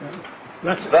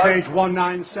 That's That- page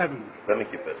 197. Let me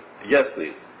keep it. Yes,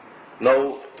 please.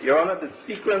 Now, Your Honor, the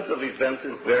sequence of events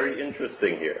is very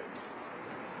interesting here.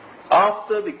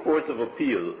 After the Court of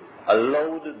Appeal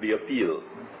allowed the appeal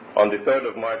on the 3rd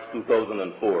of March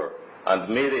 2004 and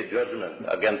made a judgment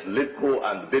against LIDCO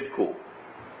and BIDCO,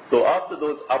 so after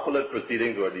those appellate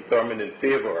proceedings were determined in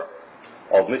favor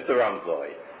of Mr.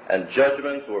 Ramsahoye and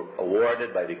judgments were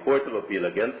awarded by the Court of Appeal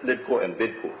against LIDCO and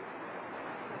BIDCO,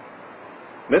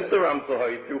 Mr.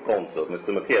 Ramsahoye, through counsel, Mr.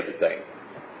 McKay at the time,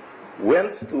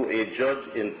 went to a judge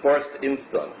in first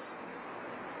instance,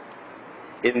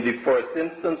 in the first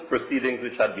instance proceedings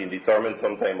which had been determined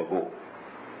some time ago,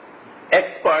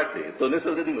 ex parte, so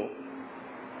NISL didn't know,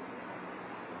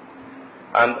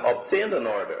 and obtained an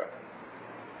order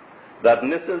that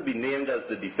NISL be named as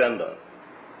the defendant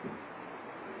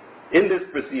in this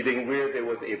proceeding where there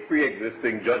was a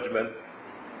pre-existing judgment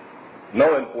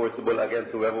now enforceable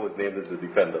against whoever was named as the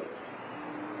defendant.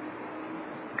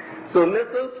 So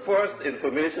NISL's first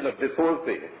information of this whole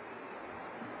thing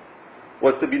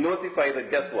was to be notified that,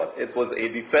 guess what, it was a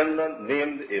defendant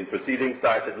named in proceedings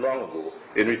started long ago,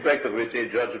 in respect of which a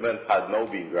judgment had now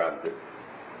been granted.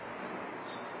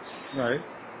 Right.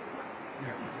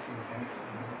 Yeah.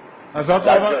 Has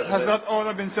that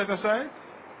order been set aside?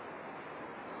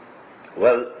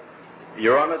 Well,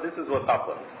 Your Honor, this is what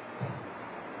happened.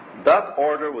 That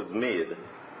order was made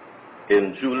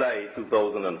in July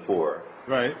 2004,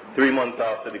 Right. 3 months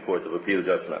after the Court of Appeal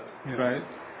judgment. Right.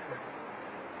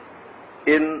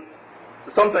 In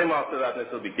sometime after that,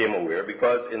 NISL became aware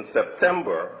because in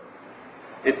September,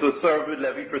 it was served with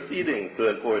levy proceedings to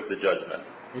enforce the judgment.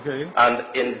 Okay. And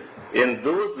in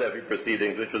those levy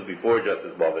proceedings, which was before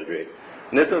Justice Bobble Drakes,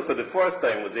 NISL for the first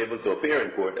time was able to appear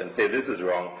in court and say, this is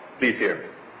wrong, please hear me.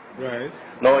 Right.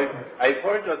 Now, I've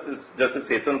heard Justice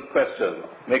Hayton's question,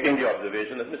 making the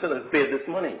observation that NISL has paid this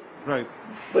money. Right.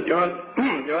 But, Your Honor,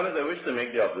 I wish to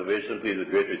make the observation, please, with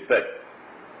great respect,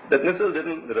 that NISL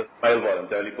didn't, with a smile,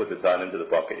 voluntarily put its hand into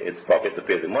its pocket to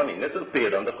pay the money. NISL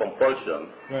paid under compulsion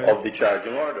of the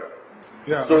charging order.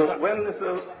 Yeah. So when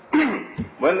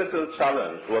NISL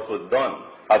challenged what was done,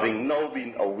 having now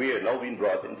been aware, now been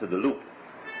brought into the loop,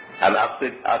 and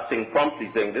acting promptly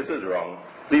saying this is wrong,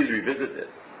 please revisit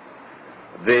this,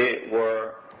 they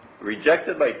were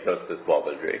rejected by Justice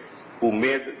Bobble Drakes, who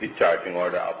made the charging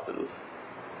order absolute,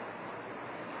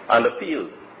 and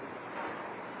appealed.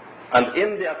 And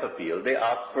in that appeal, they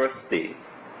asked for a stay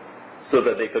so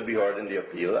that they could be heard in the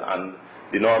appeal, and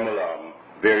the normal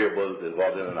variables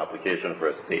involved in an application for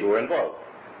a stay were involved.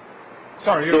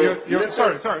 Sorry,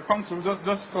 So, sorry, Counsel,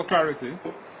 just for clarity.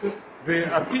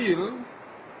 The appeal,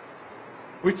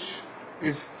 which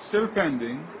is still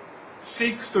pending,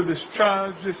 seeks to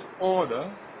discharge this order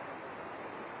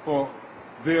for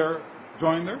their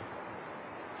joinder?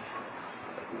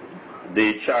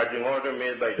 The charging order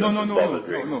made by Justice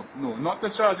No, not the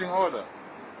charging order.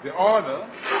 The order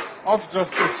of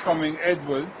Justice Cumming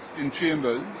Edwards in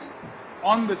Chambers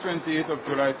on the 28th of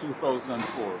July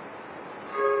 2004.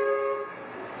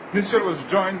 NISL was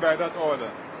joined by that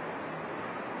order.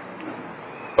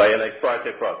 By an ex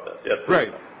parte process, yes, please.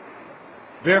 Right.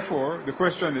 Therefore, the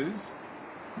question is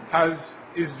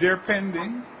there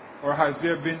pending or has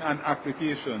there been an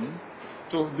application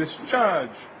to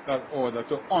discharge that order,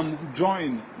 to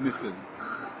unjoin NISL?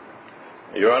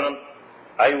 Your Honor,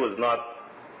 I was not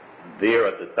there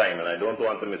at the time, and I don't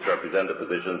want to misrepresent the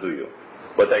position to you.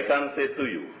 But I can say to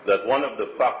you that one of the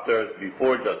factors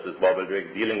before Justice Bobble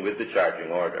Drake's dealing with the charging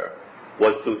order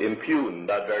was to impugn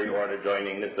that very order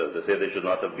joining NISL, to say they should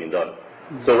not have been done.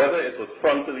 So whether it was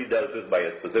frontally dealt with by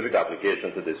a specific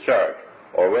application to discharge,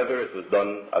 or whether it was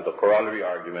done as a corollary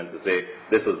argument to say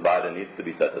this was bad and needs to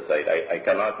be set aside, I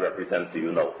cannot represent to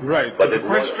you now. Right, but the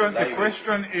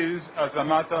question is as a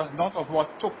matter not of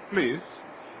what took place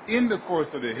in the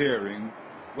course of the hearing,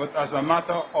 but as a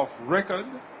matter of record,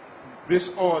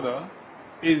 this order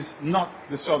is not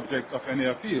the subject of any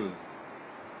appeal.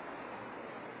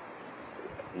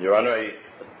 Your Honor,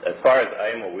 as far as I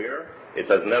am aware, it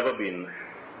has never been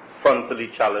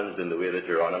frontally challenged in the way that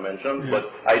Your Honor mentioned,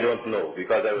 but I don't know,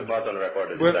 because I was not on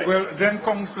record at the time. Well, then,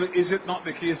 Counsel, is it not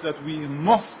the case that we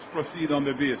must proceed on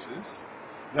the basis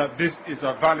that this is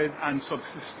a valid and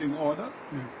subsisting order?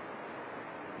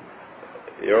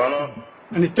 Your Honor,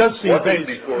 and it does seem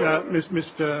based,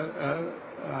 Mr.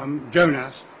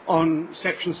 Jonas, on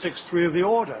Section 6.3 of the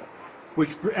order, which,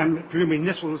 and presumably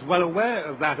NISL was well aware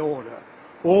of that order.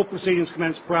 All proceedings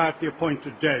commenced prior to the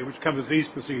appointed day, which covers these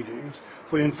proceedings,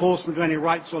 for the enforcement of any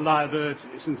rights or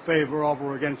liabilities in favour of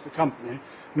or against the company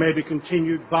may be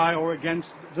continued by or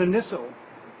against the NISL,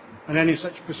 and any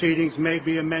such proceedings may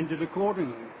be amended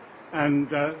accordingly. And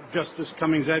Justice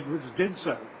Cummings Edwards did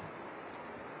so.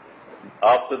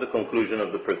 After the conclusion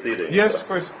of the proceedings. Yes,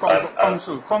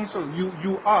 Counsel,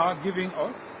 you are giving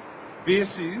us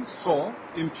bases for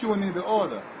impugning the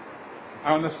order.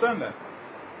 I understand that.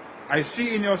 I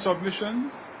see in your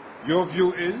submissions, your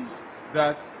view is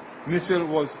that NISL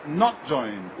was not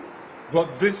joined,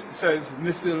 but this says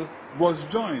NISL was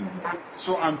joined.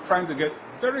 So I'm trying to get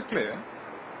very clear,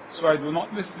 so I do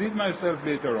not mislead myself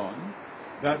later on,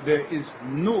 that there is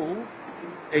no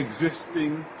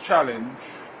existing challenge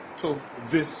to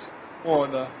this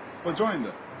order for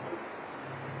joinder.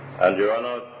 And Your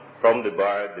Honor, from the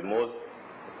bar, the most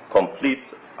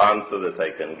complete answer that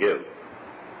I can give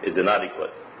is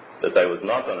inadequate. That I was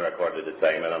not on record at the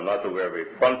time, and I'm not aware of a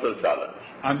frontal challenge,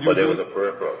 but there was a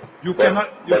peripheral. You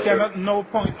cannot now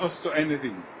point us to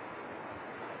anything.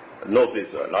 No, please,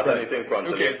 sir. Not anything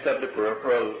frontally, Okay. except the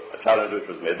peripheral challenge which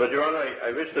was made. But, Your Honor,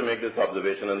 I wish to make this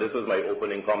observation, and this was my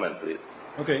opening comment, please.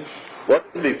 Okay.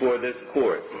 What before this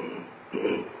court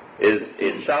is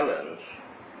a challenge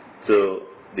to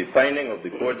the finding of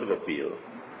the Court of Appeal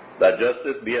that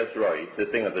Justice B.S. Roy,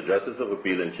 sitting as a Justice of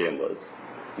Appeal in Chambers,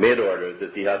 made orders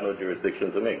that he had no jurisdiction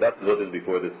to make. That's what is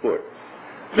before this court.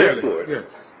 This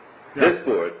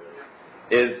court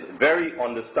is very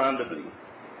understandably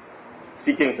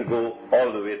seeking to go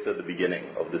all the way to the beginning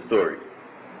of the story.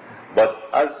 But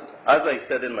as I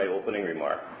said in my opening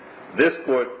remark, this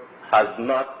court has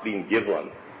not been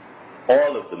given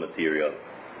all of the material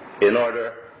in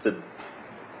order to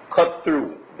cut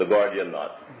through the Gordian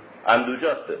knot and do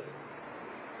justice.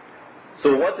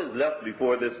 So what is left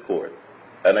before this court,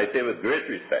 and I say with great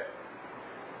respect,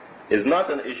 is not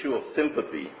an issue of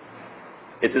sympathy,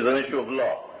 it is an issue of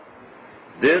law.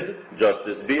 Did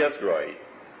Justice B.S. Roy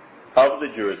have the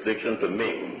jurisdiction to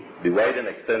make the wide and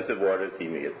extensive orders he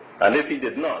made? And if he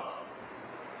did not,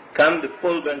 can the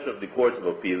full bench of the Court of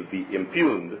Appeal be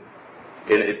impugned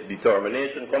in its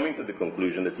determination, coming to the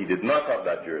conclusion that he did not have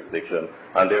that jurisdiction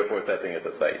and therefore setting it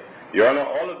aside? Your Honor,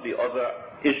 all of the other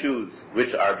issues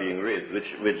which are being raised,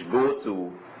 which go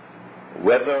to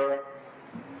whether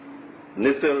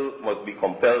NISL must be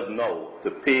compelled now to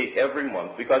pay every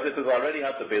month, because it has already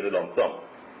had to pay the lump sum.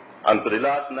 And for the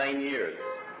last 9 years,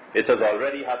 it has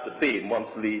already had to pay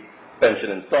monthly pension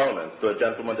installments to a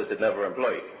gentleman that it never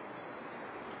employed.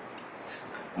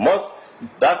 Must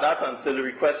that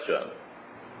ancillary question,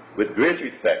 with great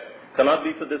respect, cannot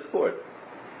be for this court?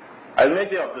 I'll make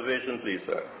the observation, please,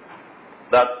 sir,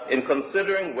 that in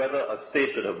considering whether a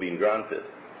stay should have been granted,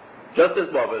 Justice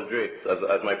Bobble Drake's, as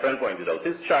my friend pointed out,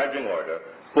 his charging order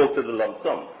spoke to the lump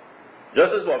sum.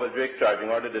 Justice Bobble Drake's charging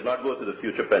order did not go to the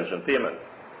future pension payments.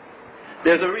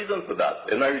 There's a reason for that,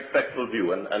 in my respectful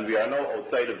view, and we are now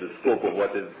outside of the scope of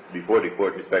what is before the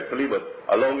court respectfully, but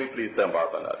allow me please to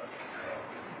embark on that.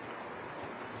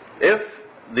 If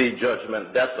the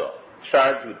judgment debtor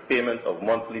charged with payment of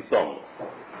monthly sums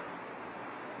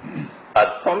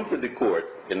had come to the court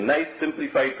in nice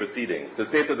simplified proceedings to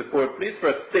say to the court, please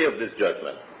first stay of this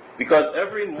judgment, because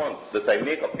every month that I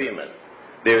make a payment,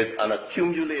 there is an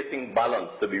accumulating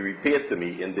balance to be repaid to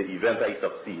me in the event I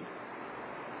succeed.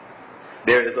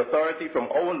 There is authority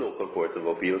from our local court of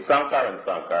appeal, Sankar and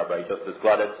Sankar by Justice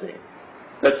Claudette Singh,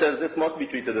 that says this must be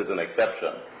treated as an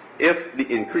exception. If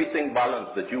the increasing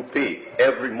balance that you pay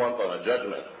every month on a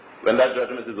judgment, when that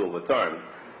judgment is overturned,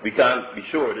 we can't be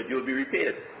sure that you'll be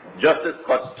repaid. Justice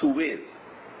cuts two ways.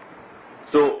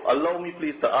 So allow me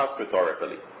please to ask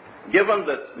rhetorically, given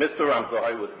that Mr.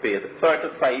 Ramsahoye was paid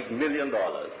 $35 million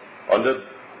under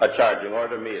a charging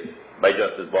order made by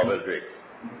Justice Bob L. Drakes,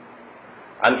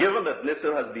 and given that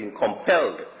NISIL has been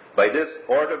compelled by this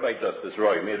order by Justice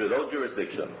Roy, made without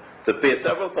jurisdiction, to pay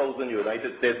several thousand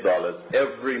United States dollars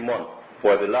every month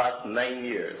for the last 9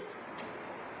 years,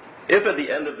 if at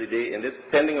the end of the day in this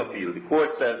pending appeal the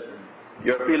court says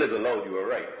your appeal is allowed, you are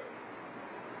right,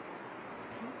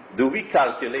 do we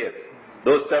calculate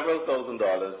those several thousand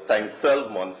dollars times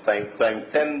 12 months, times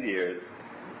 10 years,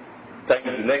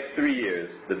 times the next 3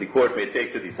 years that the court may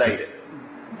take to decide it?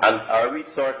 And are we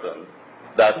certain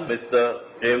that Mr.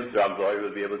 James Ramsahoye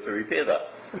will be able to repay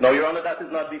that? No, Your Honor, that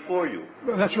is not before you.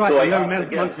 Well, that's right, So there are no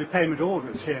again, monthly payment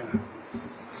orders here.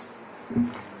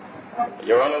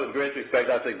 Your Honor, with great respect,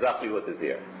 that's exactly what is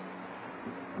here.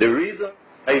 The reason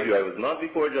I was not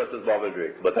before Justice Bob L.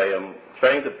 Drakes, but I am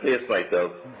trying to place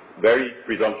myself very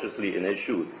presumptuously in his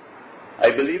shoes. I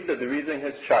believe that the reason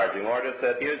his charging order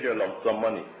said, here's your lump sum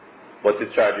money, but his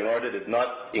charging order did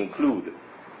not include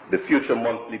the future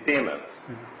monthly payments.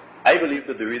 I believe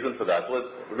that the reason for that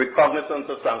was recognizance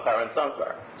of Sankar and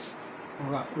Sankar.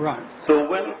 Right. So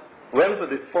when for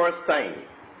the first time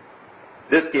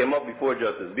this came up before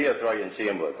Justice B.S. Roy in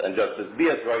Chambers, and Justice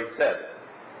B.S. Roy said,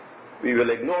 we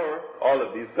will ignore all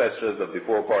of these questions of the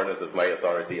four corners of my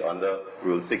authority under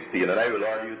Rule 16, and I will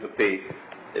order you to pay,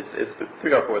 it's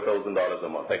 $3,000 or $4,000 a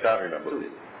month. I can't remember,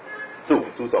 please.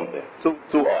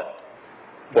 Two odd.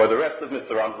 For the rest of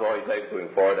Mr. Ramsahoye's life going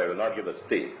forward, I will not give a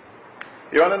stay.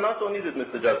 Your Honor, not only did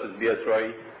Mr. Justice B.S.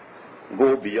 Roy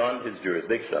go beyond his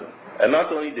jurisdiction, and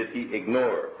not only did he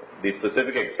ignore the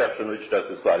specific exception which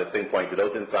Justice Claudette Singh pointed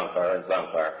out in Sankar and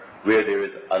Sankar, where there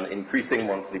is an increasing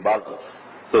monthly balance,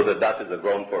 so that is a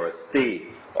ground for a stay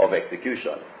of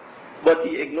execution. But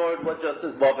he ignored what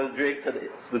Justice Bob L. Drakes had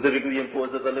specifically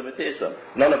imposed as a limitation.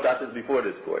 None of that is before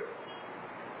this court.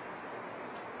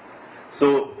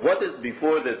 So what is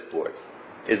before this court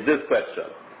is this question.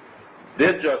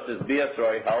 Did Justice B.S.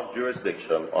 Roy have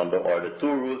jurisdiction under Order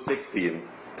 2, Rule 16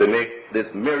 to make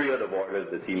this myriad of orders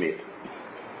that he made?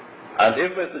 And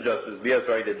if Mr. Justice B.S.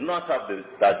 Roy did not have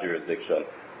that jurisdiction,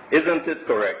 isn't it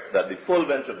correct that the full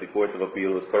bench of the Court of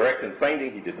Appeal was correct in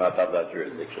finding he did not have that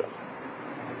jurisdiction?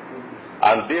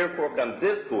 And therefore can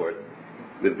this court,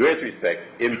 with great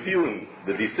respect, impugn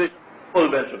the decision of the full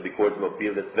bench of the Court of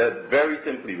Appeal that said very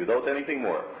simply, without anything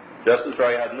more, Justice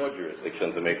Roy had no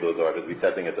jurisdiction to make those orders, we're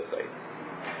setting it aside.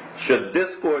 Should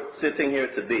this court sitting here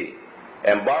today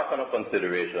embark on a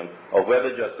consideration of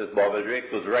whether Justice Bob L.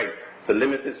 Drakes was right to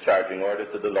limit his charging order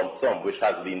to the lump sum which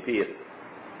has been paid,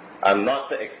 and not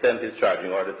to extend his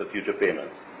charging order to future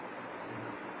payments?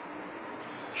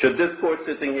 Should this court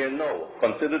sitting here now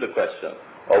consider the question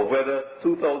of whether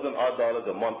 $2,000 odd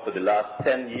a month for the last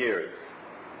 10 years,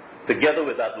 together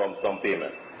with that lump sum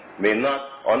payment, may not,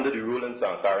 under the rule in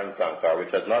Sankar and Sankar, which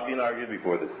has not been argued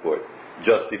before this court,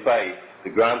 justify the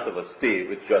grant of a stay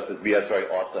which Justice B.S. Roy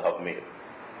ought to have made?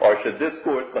 Or should this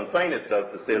court confine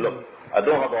itself to say, look, I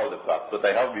don't have all the facts, what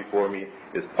I have before me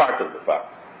is part of the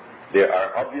facts. There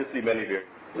are obviously many variables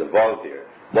involved here,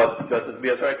 but Justice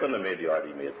B.S. Roy couldn't have made the order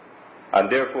he made. And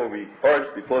therefore we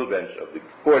urge the full bench of the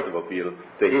Court of Appeal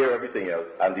to hear everything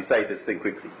else and decide this thing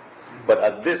quickly. But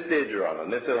at this stage, Your Honor,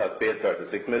 NISIL has paid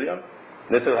 $36 million.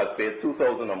 NISIL has paid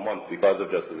 $2,000 a month because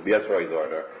of Justice B.S. Roy's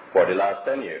order for the last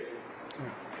 10 years.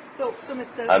 So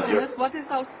Mr. Thomas, what is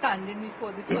outstanding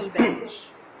before the full bench?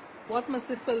 What must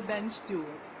the full bench do?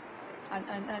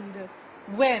 And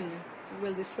when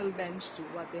will the full bench do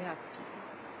what they have to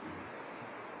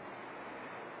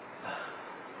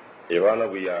do? Your Honor,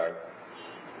 we are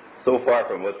so far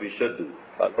from what we should do.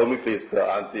 Allow me please to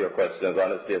answer your question as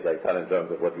honestly as I can in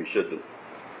terms of what we should do.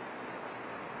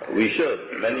 We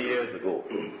should, many years ago,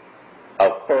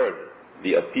 have heard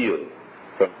the appeal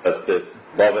from Justice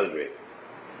Bob L. Drakes.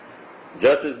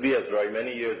 Justice B.S. Roy,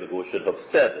 many years ago, should have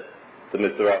said to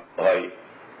Mr. Ramsahoye,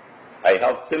 I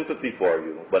have sympathy for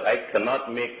you, but I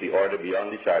cannot make the order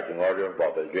beyond the charging order of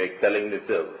Bob Drake telling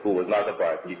Nisil, who was not a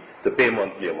party, to pay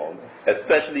monthly amounts,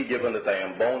 especially given that I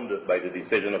am bound by the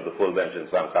decision of the full bench in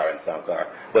Sankar and Sankar.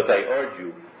 But I urge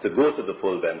you to go to the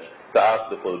full bench, to ask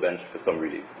the full bench for some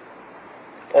relief.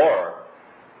 Or,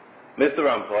 Mr.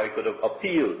 Ramsahoye could have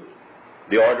appealed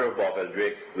the order of Bob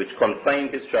Drake, which confined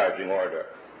his charging order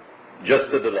just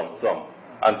to the lump sum,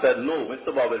 and said, no,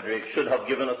 Mr. Bob Drake should have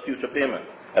given us future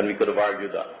payments, and we could have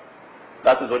argued that.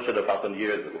 That is what should have happened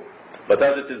years ago. But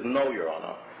as it is now, Your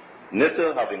Honor,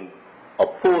 Nisil, having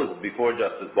opposed before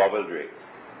Justice Bob Drake,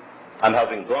 and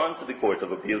having gone to the Court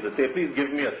of Appeal to say, please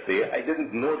give me a stay, I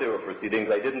didn't know there were proceedings,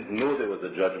 I didn't know there was a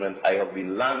judgment, I have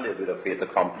been landed with a fait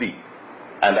accompli.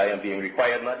 And I am being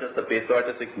required not just to pay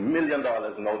 $36 million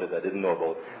now that I didn't know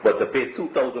about, but to pay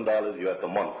 $2,000 US a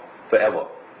month, forever.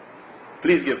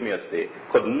 Please give me a stay.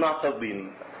 Could not have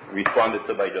been responded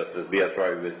to by Justice B.S.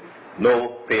 Roy with no,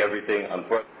 pay everything, and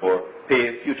furthermore,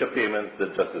 pay future payments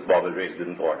that Justice Bob Drake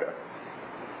didn't order.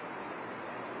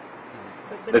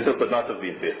 Nisil could not have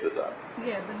been faced with that.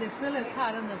 Yeah, but Nisil has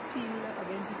had an appeal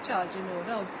against the charging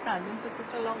order outstanding for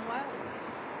such a long while.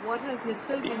 What has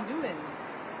Nisil been doing?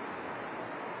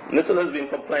 Nisil has been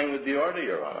complying with the order,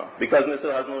 Your Honor, because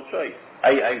Nisil has no choice.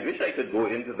 I wish I could go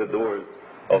into the doors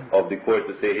of the court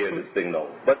to say, here, this thing now.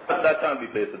 But that can't be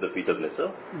placed at the feet of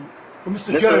Nisil. Well,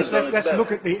 Mr. Jones, let's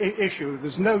look at the issue.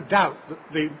 There's no doubt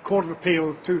that the Court of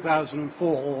Appeal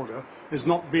 2004 order is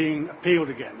not being appealed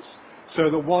against. So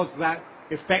there was that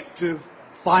effective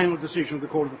final decision of the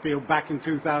Court of Appeal back in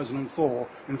 2004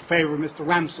 in favour of Mr.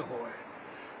 Ramsahoye.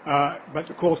 But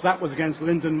of course that was against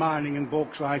Linden mining and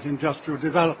bauxite industrial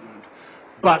development.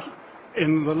 But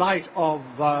in the light of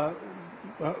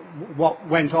what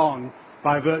went on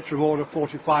by virtue of Order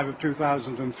 45 of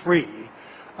 2003,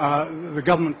 the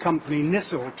government company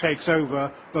Nisil takes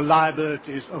over the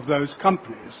liabilities of those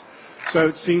companies. So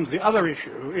it seems the other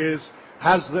issue is,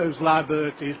 has those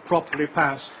liabilities properly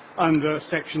passed under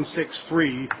Section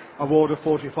 6.3 of Order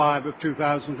 45 of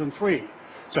 2003?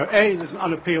 So A, there's an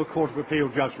unappealed Court of Appeal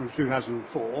judgment of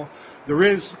 2004. There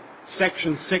is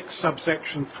Section 6,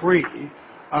 subsection 3,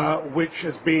 which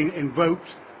has been invoked,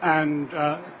 and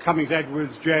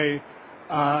Cummings-Edwards J.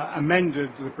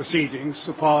 Amended the proceedings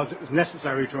so far as it was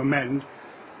necessary to amend,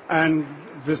 and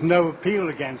there's no appeal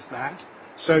against that.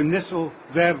 So Nisil,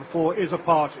 therefore, is a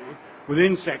party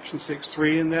within Section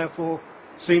 6.3 and therefore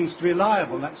seems to be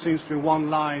liable. That seems to be one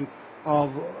line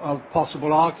of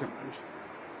possible argument.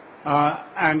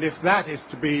 And if that is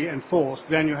to be enforced,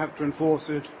 then you have to enforce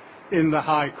it in the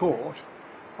High Court.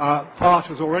 Part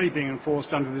is already being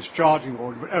enforced under this charging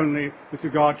order, but only with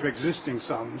regard to existing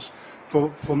sums.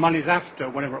 For monies after,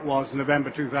 whenever it was, November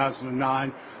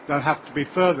 2009, there'll have to be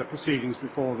further proceedings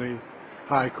before the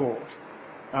High Court,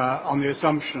 on the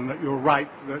assumption that you're right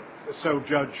that the sole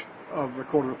judge of the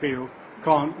Court of Appeal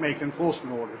can't make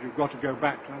enforcement orders. You've got to go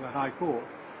back to the High Court.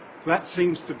 So that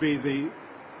seems to be the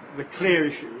clear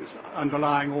issues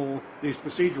underlying all these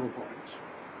procedural points.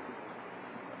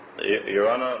 Your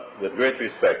Honor, with great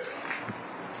respect,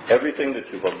 everything that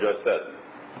you have just said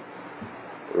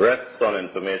rests on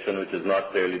information which is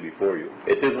not clearly before you.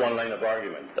 It is one line of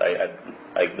argument.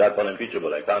 That's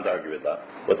unimpeachable. I can't argue with that.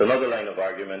 But another line of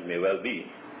argument may well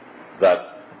be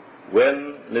that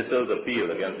when Nisil's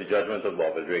appeal against the judgment of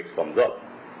Bob Drake comes up,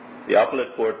 the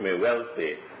appellate court may well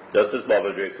say Justice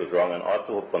Bob Drake was wrong and ought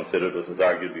to have considered what was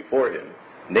argued before him,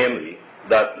 namely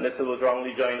that Nisil was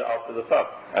wrongly joined after the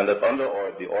fact, and that under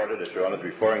the order that Your Honor is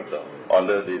referring to,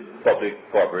 under the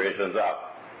Public Corporations Act,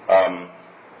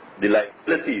 the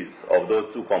liabilities of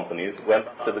those two companies went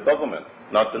to the government,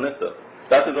 not to Nisil.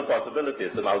 That is a possibility.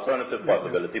 It's an alternative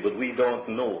possibility, but we don't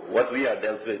know. What we are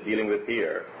dealing with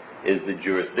here is the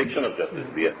jurisdiction of Justice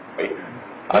B.S. Right?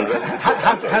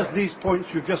 Has these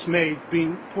points you've just made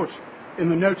been put in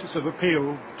the notice of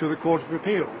appeal to the Court of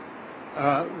Appeal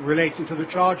relating to the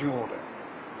charging order?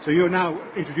 So you're now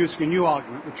introducing a new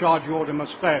argument. The charging order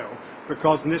must fail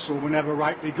because Nisil were never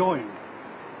rightly joined,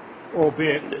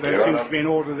 albeit there seems to be an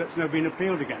order that's never been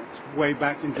appealed against way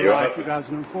back in July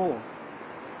 2004.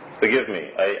 Forgive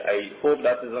me. I hope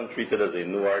that isn't treated as a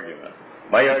new argument.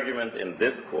 My argument in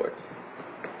this court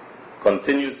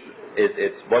continues.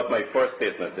 It's what my first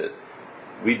statement is.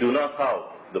 We do not have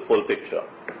the full picture,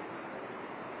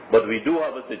 but we do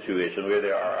have a situation where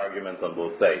there are arguments on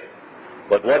both sides.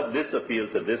 But what this appeal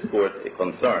to this court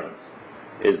concerns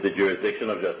is the jurisdiction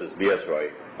of Justice B.S. Roy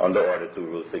under Order 2,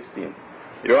 Rule 16.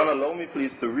 Your Honor, allow me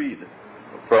please to read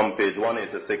from page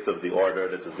 186 of the order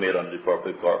that was made under the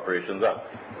Public Corporations Act.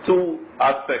 Two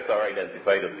aspects are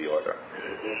identified of the order.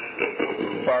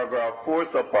 Paragraph 4,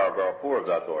 subparagraph 4 of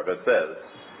that order says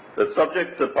that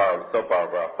subject to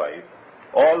subparagraph 5,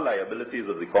 all liabilities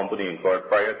of the company incurred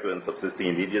prior to and subsisting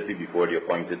immediately before the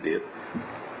appointed date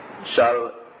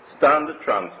shall stand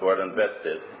transferred and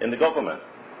vested in the government.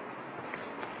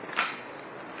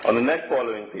 On the next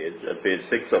following page, at page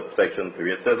 6 of section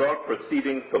 3, it says all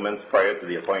proceedings commenced prior to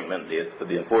the appointment date for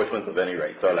the enforcement of any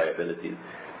rights or liabilities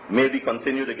may be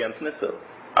continued against NISL,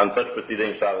 and such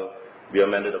proceedings shall be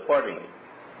amended accordingly.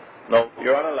 Now,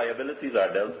 Your Honor, liabilities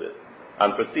are dealt with,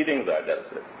 and proceedings are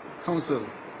dealt with. Counsel,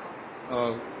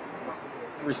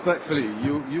 respectfully,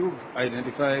 you've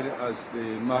identified as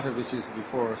the matter which is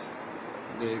before us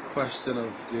the question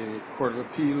of the Court of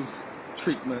Appeals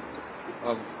treatment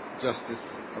of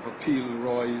Justice of Appeal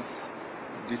Roy's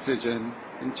decision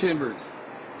in Chambers.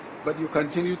 But you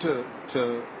continue to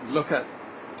look at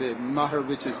the matter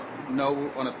which is now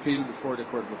on appeal before the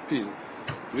Court of Appeal,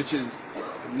 which is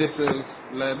NISL's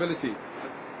liability.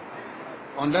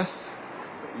 Unless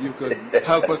you could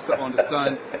help us to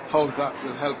understand how that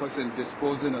will help us in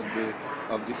disposing of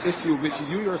the issue which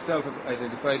you yourself have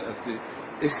identified as the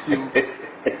issue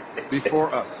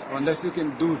before us. Unless you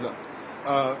can do that,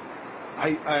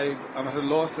 I am at a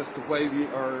loss as to why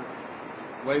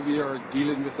we are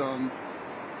dealing with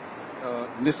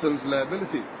NISL's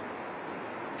liability.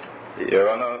 Your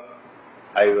Honor,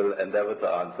 I will endeavor to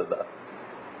answer that.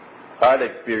 Hard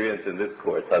experience in this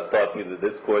court has taught me that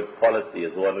this court's policy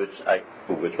is one which I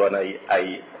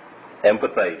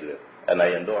empathize with and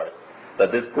I endorse.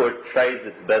 That this court tries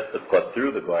its best to cut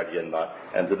through the Gordian knot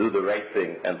and to do the right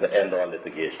thing and to end all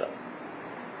litigation.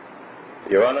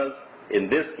 Your Honors, in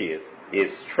this case, a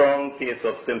strong case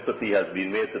of sympathy has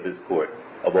been made to this court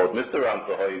about Mr.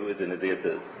 Ramsahoye, who is in his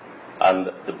 80s,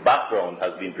 and the background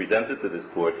has been presented to this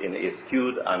court in a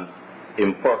skewed and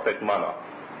imperfect manner.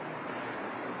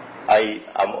 I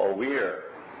am aware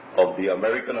of the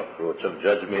American approach of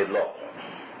judge-made law,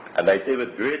 and I say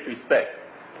with great respect,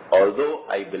 although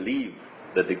I believe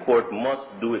that the court must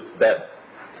do its best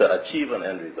to achieve an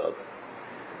end result,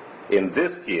 in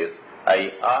this case,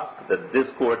 I ask that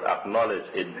this court acknowledge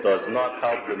it does not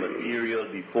have the material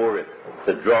before it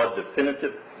to draw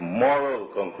definitive moral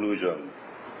conclusions,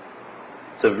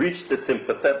 to reach the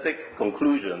sympathetic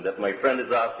conclusion that my friend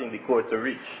is asking the court to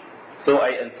reach. So I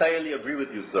entirely agree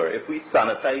with you, sir. If we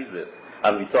sanitize this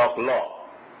and we talk law,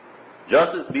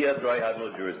 Justice B.S. Roy had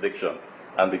no jurisdiction.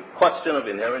 And the question of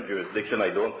inherent jurisdiction, I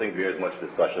don't think bears much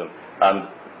discussion. And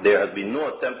there has been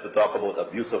no attempt to talk about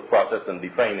abuse of process and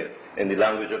define it in the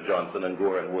language of Johnson and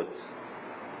Gore and Woods.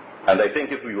 And I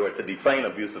think if we were to define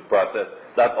abuse of process,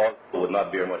 that also would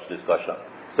not bear much discussion.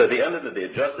 So at the end of the day,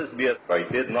 Justice B.S. Roy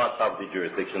did not have the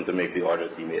jurisdiction to make the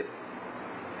orders he made.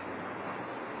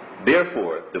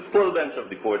 Therefore, the full bench of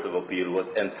the Court of Appeal was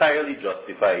entirely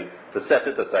justified to set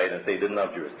it aside and say it didn't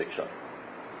have jurisdiction.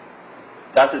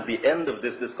 That is the end of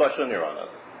this discussion, Your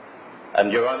Honors.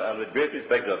 And Your Honor, and with great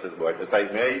respect, Justice Borges, I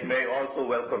may also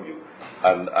welcome you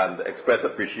and express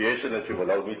appreciation that you've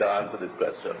allowed me to answer this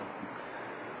question.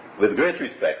 With great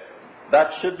respect,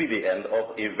 that should be the end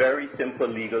of a very simple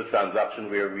legal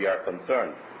transaction where we are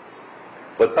concerned.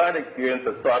 But hard experience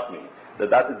has taught me that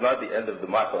that is not the end of the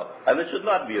matter, and it should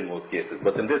not be in most cases,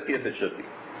 but in this case it should be.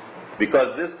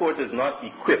 Because this court is not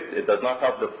equipped, it does not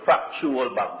have the factual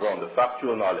background, the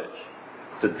factual knowledge,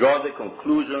 to draw the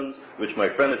conclusions which my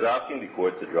friend is asking the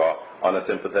court to draw on a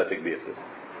sympathetic basis.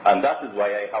 And that is why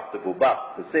I have to go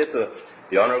back to say to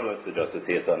the Honorable Mr. Justice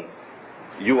Hayton,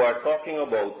 you are talking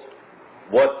about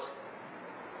what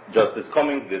Justice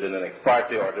Cummings did in an ex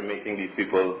parte order making these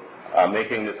people,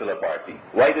 making NISL a party.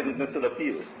 Why didn't NISL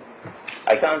appeal?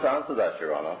 I can't answer that,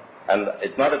 Your Honor. And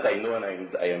it's not that I know and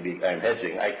I'm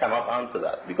hedging. I cannot answer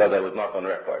that because I was not on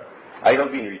record. I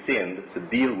have been retained to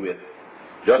deal with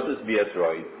Justice B.S.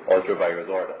 Roy's ultra-virus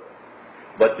order.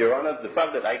 But, Your Honors, the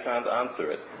fact that I can't answer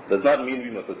it does not mean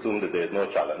we must assume that there is no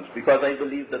challenge, because I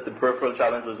believe that the peripheral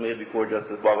challenge was made before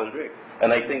Justice Bobble-Drake.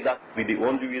 And I think that would be the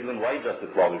only reason why Justice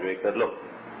Bobble-Drake said, look,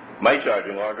 my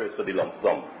charging order is for the lump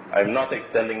sum. I'm not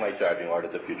extending my charging order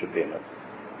to future payments.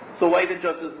 So why did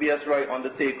Justice B.S. Roy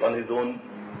undertake on his own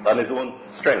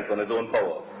strength, on his own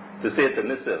power, to say to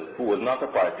NISL, who was not a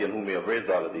party and who may have raised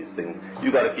all of these things,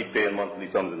 you got to keep paying monthly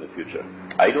sums in the future?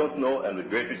 I don't know, and with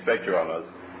great respect, Your Honors,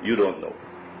 you don't know.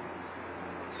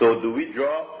 So do we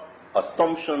draw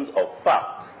assumptions of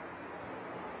fact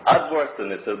adverse to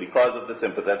NISL because of the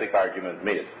sympathetic argument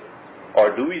made?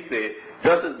 Or do we say,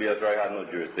 Justice B.S. Roy had no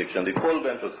jurisdiction, the full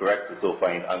bench was correct to so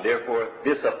find, and therefore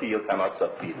this appeal cannot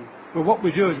succeed? Well, what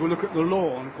we do is we look at the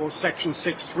law, and of course Section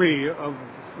 6.3 of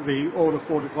the Order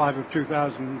 45 of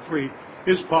 2003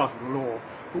 is part of the law.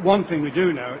 But one thing we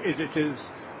do know is it is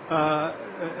a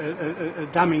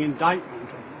damning indictment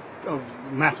of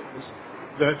matters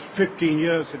that 15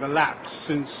 years have elapsed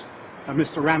since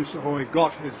Mr. Ramsahoye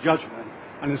got his judgment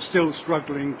and is still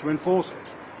struggling to enforce it.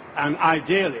 And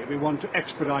ideally, we want to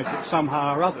expedite it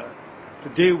somehow or other to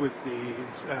deal with these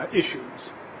issues,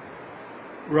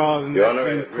 rather than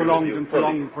being prolonged and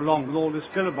prolonged and prolonged with all this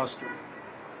filibustering.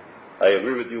 I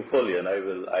agree with you fully, and I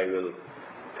will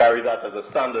carry that as a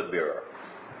standard bearer.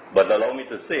 But allow me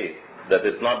to say that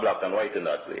it's not black and white in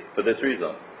that way, for this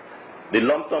reason. The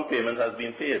lump sum payment has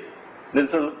been paid.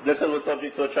 This was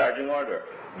subject to a charging order.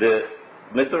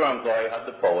 Mr. Ramsahoye had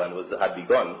the power and had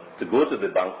begun to go to the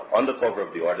bank on the cover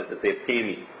of the order to say, pay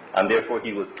me. And therefore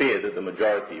he was paid the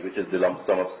majority, which is the lump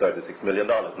sum of $36 million,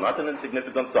 not an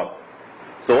insignificant sum.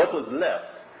 So what was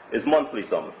left is monthly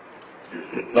sums.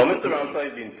 Now Mr. Ramsahoye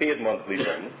has been paid monthly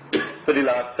sums for the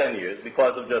last 10 years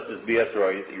because of Justice B.S.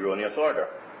 Roy's erroneous order.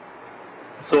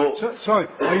 Sorry,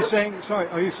 are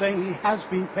you saying he has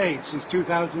been paid since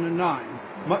 2009?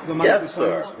 Yes,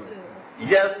 sir.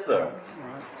 Yes, sir.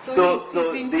 So he's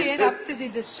been paid up to the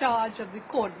discharge of the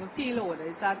Court of Appeal order.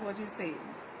 Is that what you're saying?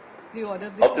 The order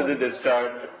of the up to the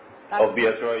discharge of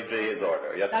B.S. Roy J.'s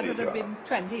order. Yes, that please, would have been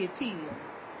 2018.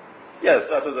 Yes,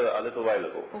 that was a little while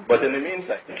ago. Okay. But in the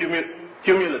meantime,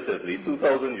 cumulatively,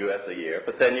 2,000 US a year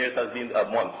for 10 years has been a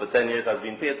month. For 10 years has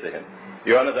been paid to him.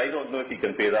 Your Honor, I don't know if he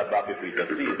can pay that back if we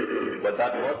succeed, but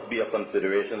that must be a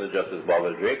consideration that Justice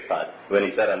Bowell Drakes had when he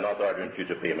said, "I'm not ordering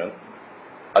future payments."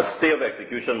 A stay of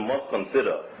execution must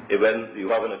consider when you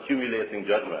have an accumulating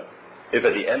judgment, if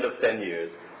at the end of 10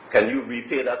 years, can you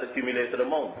repay that accumulated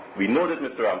amount? We know that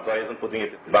Mr. Ramsahoye isn't putting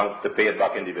it in the bank to pay it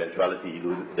back in the eventuality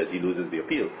that he loses the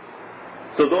appeal.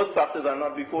 So those factors are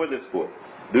not before this court.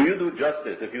 Do you do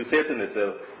justice if you say to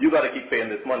NISIL, you got to keep paying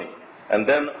this money? And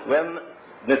then when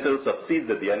NISIL succeeds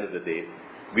at the end of the day,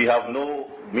 we have no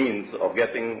means of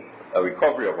getting a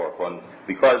recovery of our funds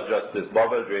because Justice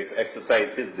Bowell Drake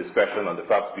exercised his discretion on the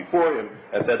facts before him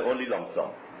and said only lump sum.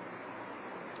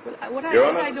 Well, what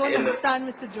I don't understand,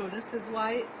 Mr. Jonas, is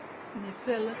why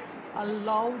NISIL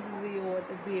allowed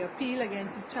the appeal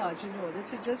against the charge in order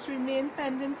to just remain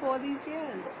pending for these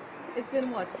years. It's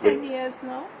been, what, 10 years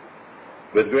now?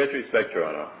 With great respect, Your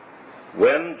Honor,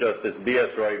 when Justice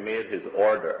B.S. Roy made his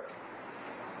order,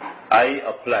 I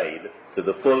applied to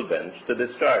the full bench to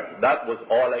discharge. That was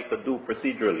all I could do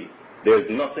procedurally. There's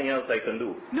nothing else I can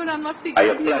do. No, I'm not speaking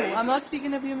of you. I'm not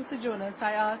speaking of you, Mr. Jonas.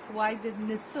 I asked, why did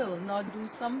NISIL not do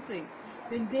something?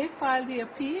 When they filed the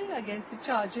appeal against the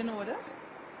charge in order?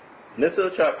 NISIL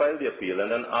filed the appeal and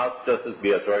then asked Justice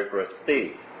B.S. Roy for a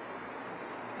stay.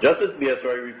 Justice B.S.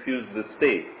 Roy refused the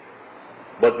stay.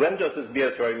 But when Justice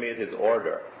B.S. Roy made his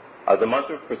order, as a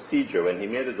matter of procedure, when he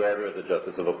made his order as a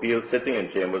Justice of Appeal, sitting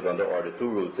in chambers under Order 2,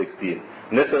 Rule 16,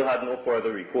 NISIL had no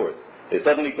further recourse. They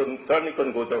certainly couldn't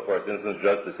go to a first instance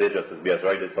judge to say, Justice B.S.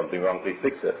 Roy did something wrong, please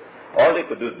fix it. All they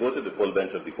could do is go to the full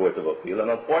bench of the Court of Appeal, and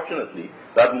unfortunately,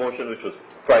 that motion, which was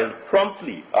filed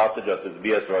promptly after Justice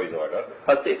B.S. Roy's order,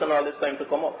 has taken all this time to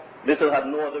come up. NISIL had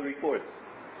no other recourse.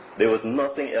 There was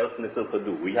nothing else NISIL could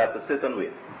do. We had to sit and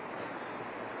wait.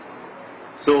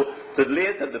 So, to lay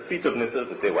it at the feet of NISIL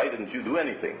to say, why didn't you do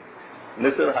anything?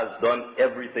 NISIL has done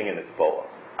everything in its power.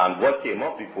 And what came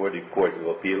up before the Court of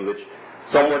Appeal, which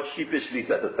somewhat sheepishly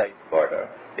set aside the order,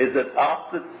 is that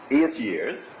after 8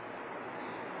 years,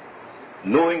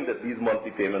 knowing that these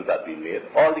monthly payments had been made,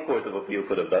 all the Court of Appeal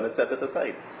could have done is set it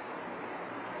aside.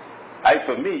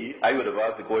 For me, I would have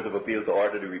asked the Court of Appeal to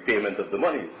order the repayment of the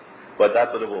monies, but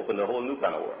that would have opened a whole new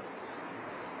can of worms.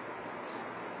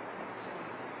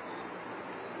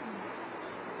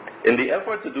 In the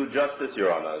effort to do justice,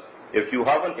 Your Honors, if you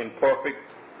have an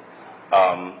imperfect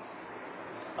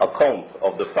account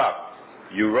of the facts,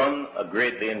 you run a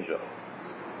great danger.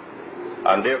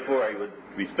 And therefore, I would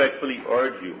respectfully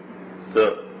urge you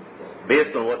to,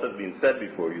 based on what has been said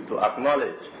before you, to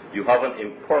acknowledge you have an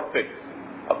imperfect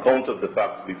account of the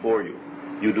facts before you.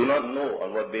 You do not know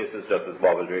on what basis Justice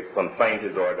Bowell Drakes confined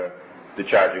his order, the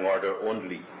charging order,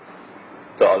 only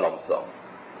to a lump sum.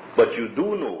 But you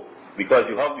do know, because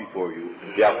you have before you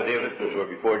the affidavits which were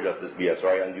before Justice B.S.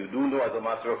 Roy, and you do know as a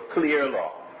matter of clear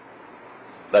law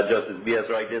that Justice B.S.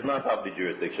 Roy did not have the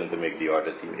jurisdiction to make the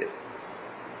orders he made.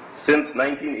 Since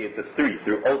 1983,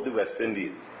 throughout the West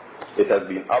Indies, it has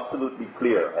been absolutely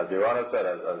clear, as Your Honor said,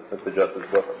 as Mr. Justice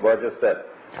Burgess said,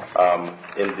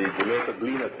 in the Jamaica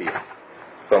Guyana case,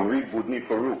 from Reed Budni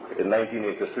Farouk in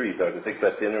 1983, 36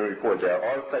 West Indian Report, they are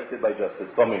all cited by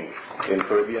Justice Cummings in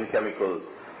Caribbean Chemicals,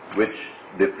 which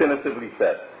definitively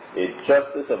said a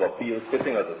justice of appeal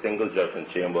sitting as a single judge in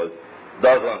chambers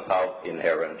doesn't have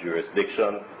inherent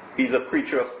jurisdiction. He's a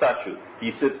creature of statute.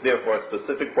 He sits there for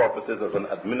specific purposes as an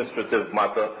administrative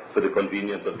matter for the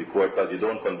convenience of the court, because you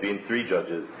don't convene 3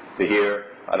 judges to hear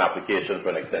an application for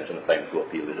an extension of time to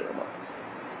appeal the judgment.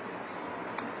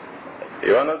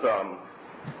 Your Honors,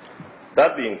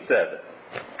 that being said,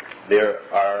 there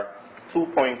are 2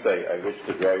 points I wish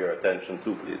to draw your attention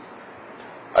to, please.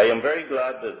 I am very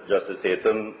glad that Justice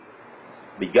Hayton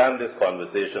began this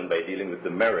conversation by dealing with the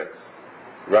merits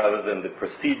rather than the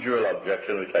procedural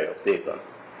objection which I have taken.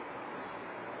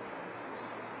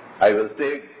 I will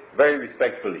say very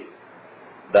respectfully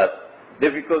that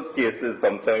difficult cases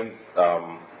sometimes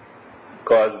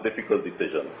cause difficult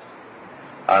decisions.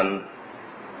 And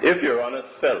if Your Honors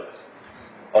felt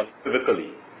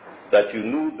unequivocally that you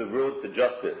knew the road to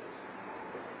justice,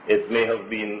 it may have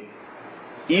been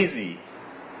easy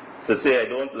to say, I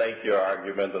don't like your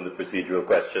argument on the procedural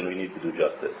question, we need to do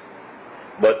justice.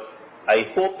 But I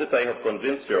hope that I have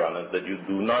convinced Your Honors that you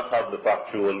do not have the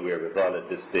factual wherewithal at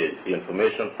this stage, the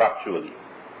information factually,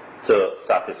 to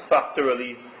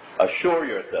satisfactorily assure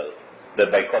yourself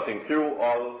that by cutting through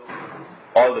all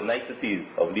the niceties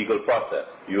of legal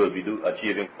process, you will be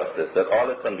achieving justice, that all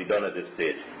that can be done at this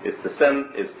stage is to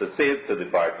say to the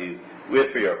parties,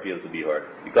 wait for your appeal to be heard.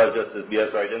 Because Justice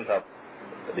B.S. Roy didn't have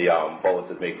the power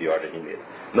to make the order he made.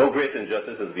 No great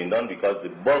injustice has been done because the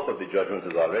bulk of the judgment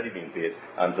has already been paid,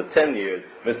 and for 10 years,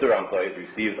 Mr. Ramsahoye has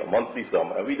received a monthly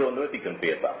sum, and we don't know if he can pay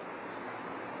it back.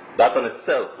 That on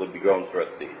itself would be grounds for a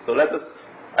stay. So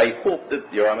I hope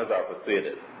that Your Honors are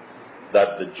persuaded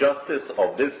that the justice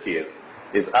of this case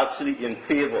is actually in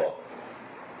favor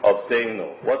of saying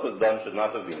no. What was done should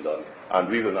not have been done, and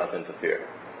we will not interfere.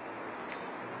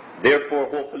 Therefore,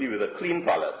 hopefully with a clean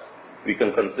palate, we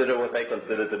can consider what I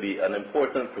consider to be an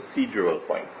important procedural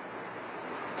point.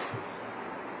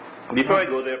 Before I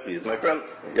go there, please, my friend.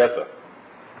 Yes, sir.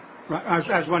 Right, I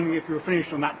was wondering if you were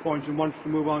finished on that point and wanted to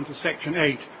move on to Section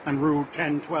 8 and Rule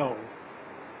 1012.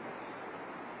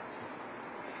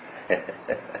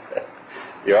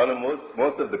 Your Honor,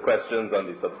 most of the questions on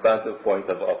the substantive point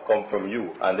have come from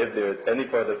you, and if there is any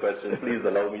further question, please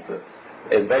allow me to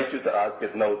invite you to ask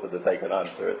it now so that I can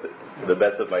answer it to the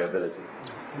best of my ability.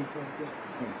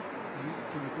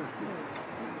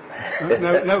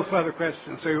 No further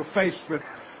questions. So you're faced with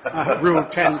Rule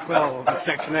 1012 and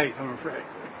Section 8, I'm afraid.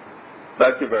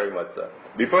 Thank you very much, sir.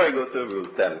 Before I go to Rule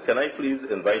 10, can I please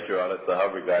invite Your Honors to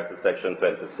have regard to Section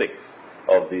 26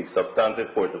 of the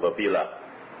Substantive Court of Appeal Act,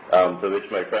 to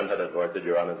which my friend had adverted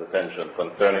Your Honor's attention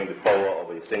concerning the power of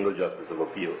a single Justice of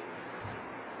Appeal.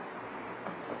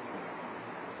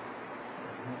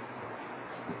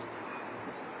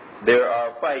 There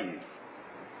are 5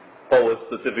 powers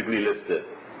specifically listed.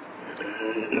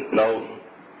 Now,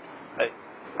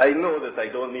 I know that I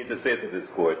don't need to say to this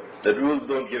court that rules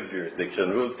don't give jurisdiction.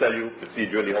 Rules tell you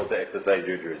procedurally how to exercise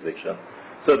your jurisdiction.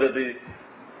 So that the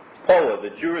power,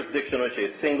 the jurisdiction which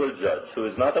a single judge, who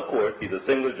is not a court, he's a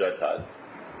single judge has,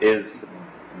 is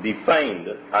defined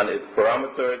and its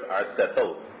parameters are set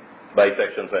out by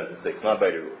Section 26, not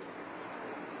by the rule.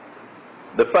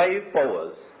 The 5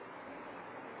 powers: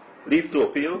 leave to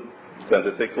appeal,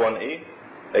 26(1)(a),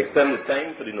 extend the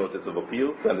time for the notice of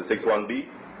appeal, 26(1)(b),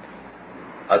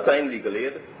 assign legal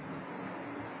aid,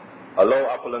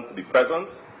 allow appellant to be present,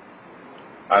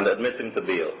 and admit him to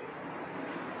bail.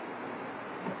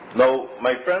 Now,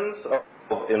 my friends have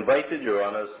invited Your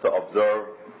Honors to observe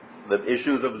that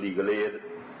issues of legal aid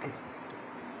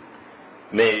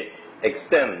may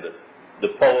extend the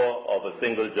power of a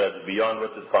single judge beyond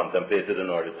what is contemplated in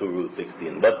Order 2, Rule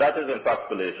 16. But that is in fact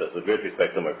fallacious, with great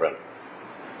respect to my friend.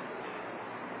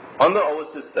 Under our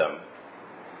system,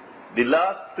 the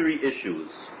last 3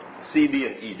 issues, C, D,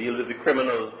 and E, deal with the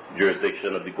criminal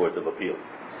jurisdiction of the Court of Appeal.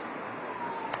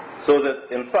 So that,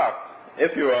 in fact,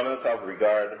 if Your Honors have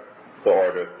regard to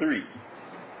Order 3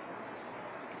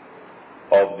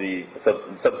 of the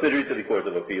subsidiary to the Court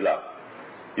of Appeal Act,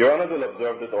 Your Honors will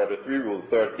observe that Order 3, Rule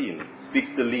 13 speaks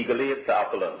to legal aid to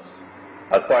appellants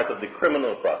as part of the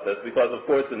criminal process, because, of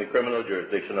course, in the criminal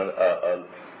jurisdiction, a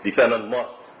defendant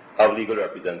must have legal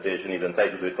representation. He's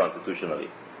entitled to it constitutionally.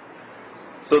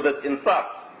 So that, in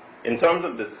fact, in terms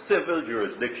of the civil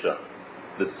jurisdiction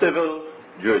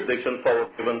power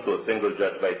given to a single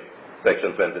judge by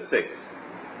Section 26,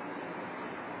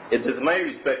 it is my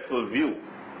respectful view,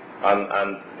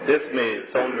 and this may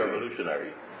sound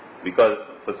revolutionary, because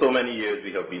for so many years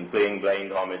we have been paying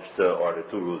blind homage to Order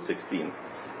 2, Rule 16.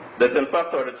 that in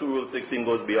fact Order 2 Rule 16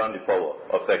 goes beyond the power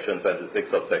of Section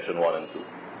 26 of Section 1 and 2.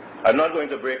 I'm not going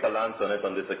to break a lance on it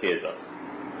on this occasion,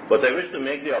 but I wish to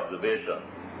make the observation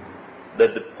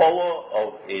that the power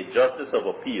of a Justice of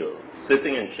Appeal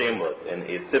sitting in chambers in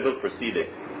a civil proceeding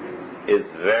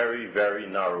is very, very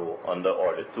narrow under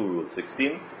Order 2 Rule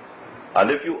 16. And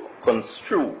if you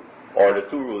construe Order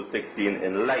 2 Rule 16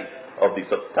 in light of the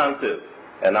substantive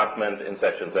enactment in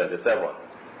Section 27,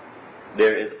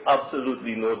 there is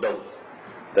absolutely no doubt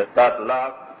that that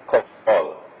last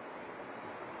call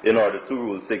in Order 2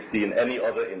 Rule 16, any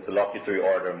other interlocutory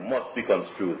order must be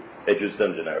construed a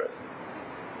justem generis.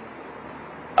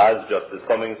 As Justice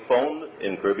Cummings found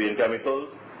in Caribbean Chemicals,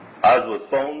 as was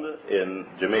found in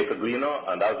Jamaica Guyana,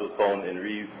 and as was found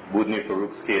in Budni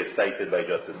Farouk's case cited by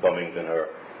Justice Cummings in her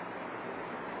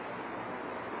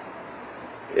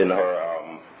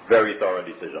very thorough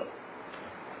decision.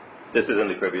 This is in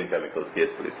the Caribbean Chemicals case,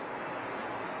 please.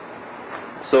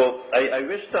 So I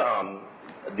wish to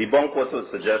debunk what was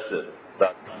suggested,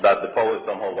 that the power is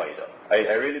somehow wider.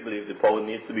 I really believe the power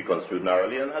needs to be construed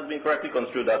narrowly and has been correctly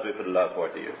construed that way for the last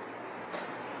 40 years.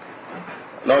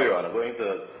 Now, Your Honor, going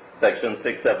to Section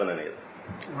 6, 7, and 8.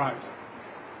 Right.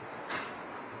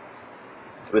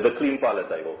 With a clean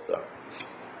palette, I hope, sir.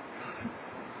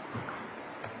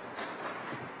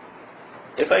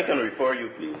 If I can refer you,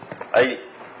 please. I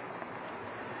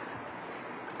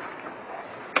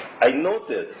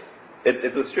noted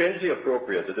it was strangely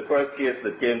appropriate that the first case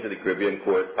that came to the Caribbean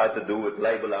court had to do with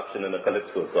libel action in a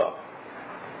calypso song.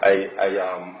 I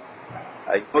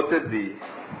noted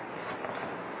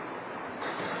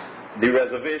the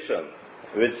reservation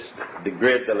which the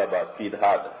great de la Bastide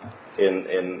had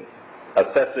in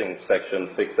assessing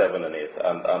Sections 6, 7, and 8,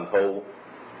 and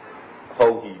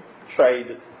how he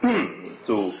tried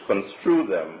to construe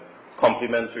them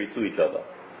complementary to each other.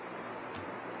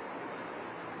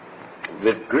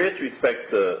 With great respect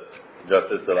to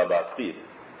Justice de la Bastide,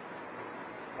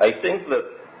 I think that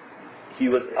he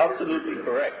was absolutely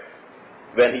correct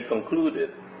when he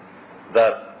concluded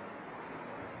that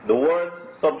the words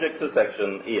subject to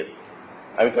Section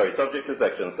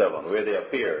 7, where they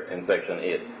appear in Section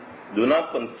 8, do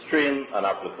not constrain an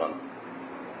applicant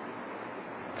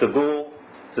to go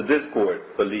to this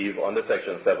court for leave under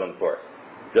Section 7 first.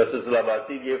 Justice de la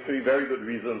Bastide gave 3 very good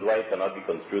reasons why it cannot be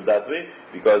construed that way,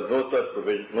 because no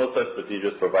such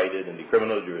procedures provided in the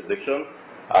criminal jurisdiction,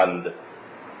 and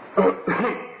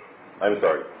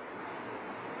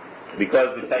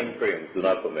because the time frames do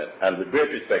not permit. And with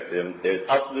great respect to him, there is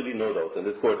absolutely no doubt, and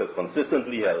this court has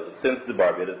consistently held since the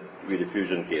Barbados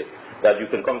rediffusion case, that you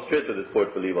can come straight to this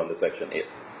court for leave under Section 8.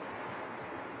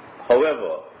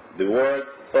 However, the words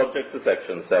subject to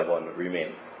Section 7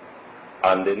 remain,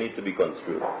 and they need to be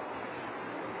construed.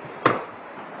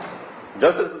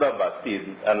 Justice de la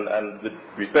Bastide, and with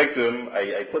respect to him,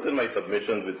 I put in my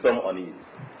submission with some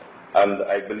unease, and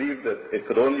I believe that it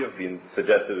could only have been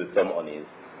suggested with some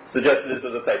unease, suggested it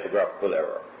was a typographical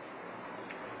error.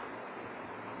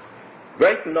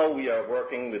 Right now we are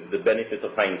working with the benefit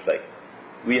of hindsight.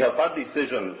 We have had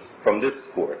decisions from this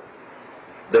court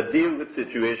that deal with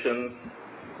situations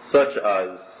such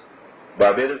as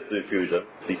Barbados diffusion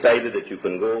decided that you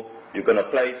can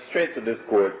apply straight to this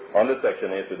court under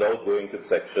Section 8 without going to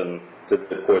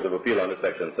the Court of Appeal under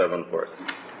Section 7 first.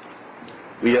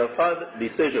 We have had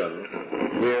decisions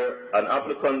where an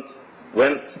applicant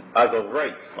went as of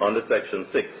right under Section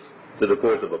 6 to the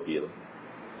Court of Appeal,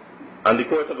 and the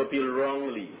Court of Appeal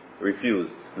wrongly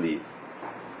refused leave,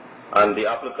 and the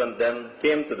applicant then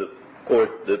came to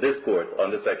this court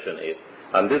under Section 8.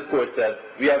 And this court said,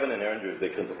 we have an inherent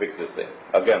jurisdiction to fix this thing.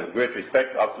 Again, with great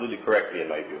respect, absolutely correctly in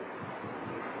my view.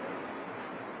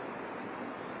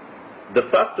 The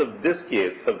facts of this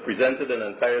case have presented an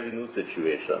entirely new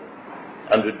situation.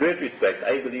 And with great respect,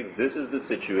 I believe this is the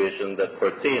situation that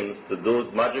pertains to those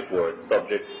magic words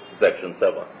subject to Section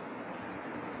 7.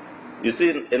 You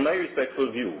see, in my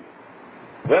respectful view,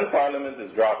 when Parliament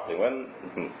is drafting,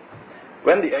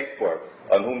 when the experts,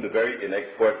 on whom the very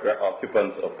inexpert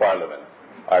occupants of Parliament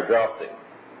are drafting,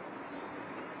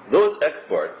 those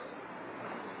experts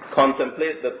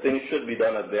contemplate that things should be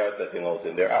done as they are setting out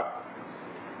in their act.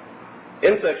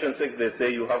 In Section 6, they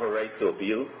say you have a right to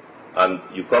appeal, and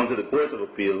you come to the Court of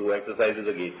Appeal, who exercises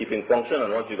a gatekeeping function,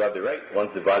 and once you got the right,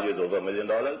 once the value is over $1 million,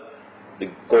 the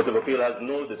Court of Appeal has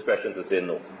no discretion to say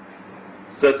no.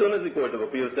 So as soon as the Court of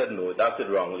Appeal said no, it acted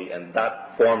wrongly, and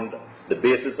that formed the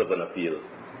basis of an appeal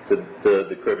to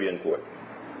the Caribbean Court.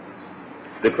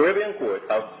 The Caribbean Court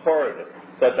has heard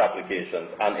such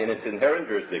applications, and in its inherent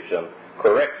jurisdiction,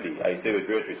 correctly, I say with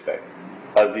great respect,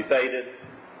 has decided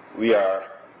we are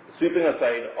sweeping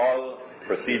aside all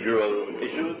procedural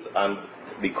issues, and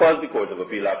because the Court of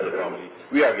Appeal acted wrongly,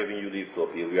 we are giving you leave to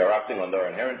appeal. We are acting under our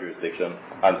inherent jurisdiction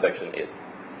and Section 8.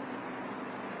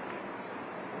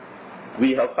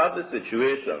 We have had the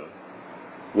situation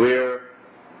where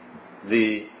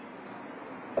the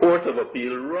Court of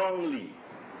Appeal wrongly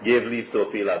gave leave to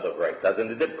appeal as of right, as in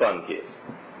the Dipcon case.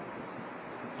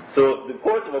 So the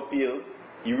Court of Appeal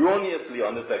erroneously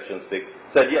under Section 6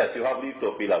 said, yes, you have leave to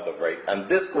appeal as of right, and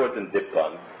this court in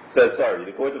Dipcon says, sorry,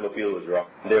 the Court of Appeal was wrong,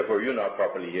 therefore you're not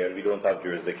properly here and we don't have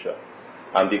jurisdiction.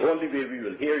 And the only way we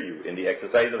will hear you in the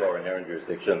exercise of our inherent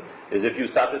jurisdiction is if you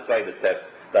satisfy the test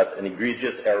that an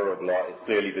egregious error of law is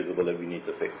clearly visible and we need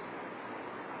to fix.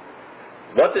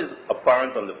 What is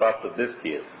apparent on the facts of this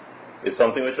case is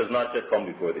something which has not yet come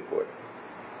before the court.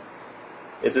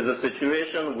 It is a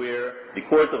situation where the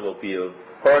Court of Appeal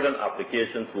heard an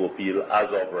application to appeal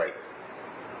as of right.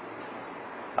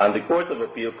 And the Court of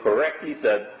Appeal correctly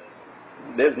said,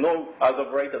 there's no as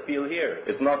of right appeal here.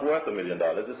 It's not worth $1 million.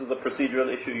 This is a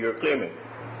procedural issue you're claiming.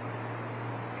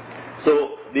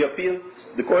 So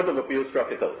the Court of Appeal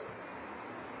struck it out.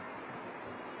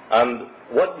 And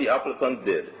what the applicant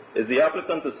did is the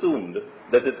applicant assumed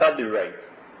that it had the right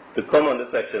to come under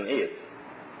Section 8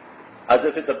 as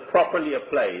if it had properly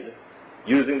applied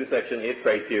using the Section 8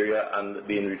 criteria and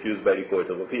being refused by the Court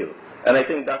of Appeal. And I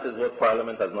think that is what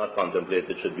Parliament has not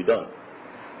contemplated should be done.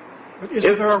 But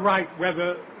isn't there a right,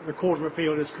 whether the Court of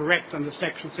Appeal is correct under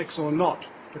Section 6 or not,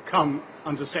 to come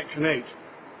under Section 8?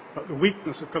 But the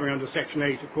weakness of coming under Section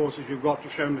 8, of course, is you've got to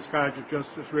show miscarriage of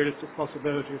justice, realistic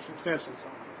possibility of success and so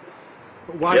on.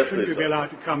 But why shouldn't you be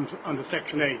allowed to come under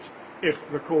Section 8 if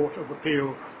the Court of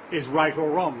Appeal is right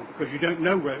or wrong? Because you don't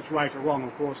know whether it's right or wrong,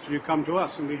 of course, till you come to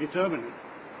us and we determine it.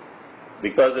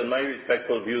 Because in my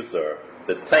respectful view, sir,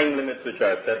 the time limits which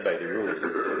are set by the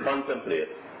rules contemplate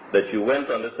that you went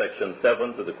under Section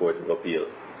 7 to the Court of Appeal,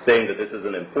 saying that this is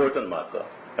an important matter,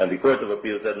 and the Court of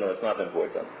Appeal said, no, it's not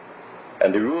important.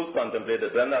 And the rules contemplate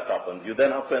that when that happens, you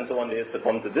then have 21 days to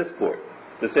come to this court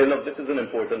to say, look, this is an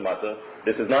important matter.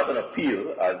 This is not an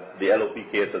appeal, as the LOP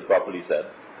case has properly said.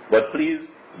 But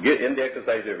please, in the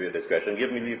exercise of your discretion,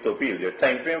 give me leave to appeal. Your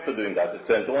time frame for doing that is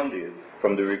 21 days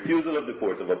from the refusal of the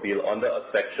Court of Appeal under a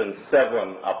Section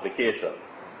 7 application.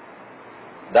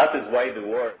 That is why the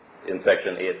word in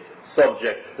Section 8,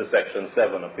 subject to Section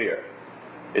 7, appear.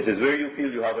 It is where you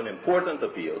feel you have an important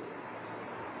appeal.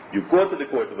 You go to the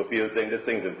Court of Appeal saying this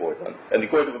thing's important, and the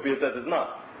Court of Appeal says it's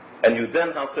not. And you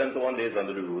then have 21 days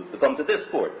under the rules to come to this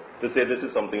court to say this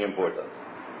is something important.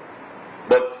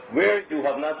 But where you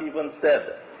have not even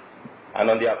said, and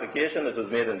on the application that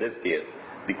was made in this case,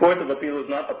 the Court of Appeal was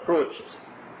not approached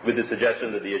with the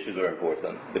suggestion that the issues are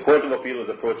important. The Court of Appeal was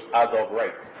approached as of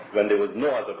right, when there was no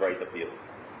as of right appeal.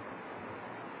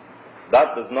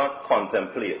 That does not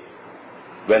contemplate,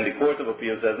 when the Court of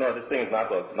Appeal says, no, this thing is not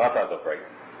as of right.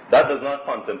 That does not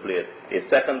contemplate a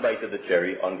second bite of the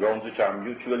cherry on grounds which are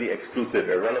mutually exclusive,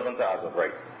 irrelevant to as of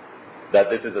right, that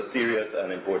this is a serious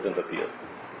and important appeal.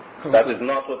 Counsel, that is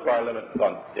not what Parliament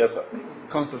wants. Yes, sir.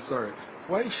 Counsel, sorry.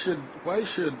 Why should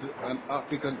an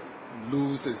applicant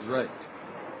lose his right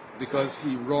because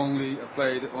he wrongly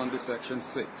applied under Section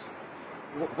 6?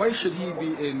 Why should he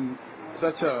be in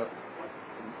such a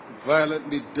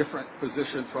violently different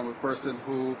position from a person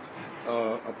who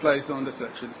applies under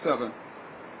Section 7,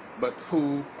 but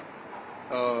who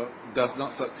does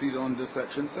not succeed under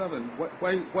Section 7?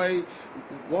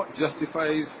 What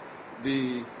justifies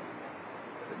the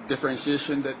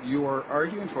differentiation that you are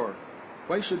arguing for?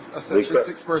 Why should a Section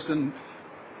 6 person,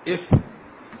 if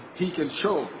he can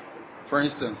show, for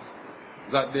instance,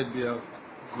 that there'd be a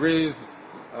grave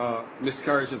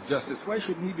miscarriage of justice, why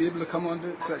shouldn't he be able to come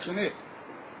under Section 8?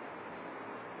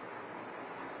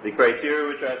 The criteria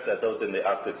which are set out in the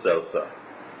Act itself, sir.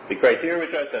 The criteria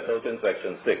which are set out in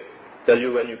Section 6 tell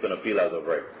you when you can appeal as of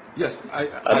right. Yes,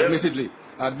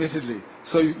 admittedly.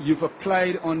 So you've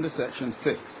applied under Section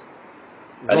 6.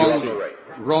 And you have no right.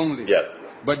 Wrongly. Yes.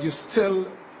 But you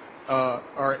still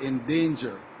are in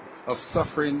danger of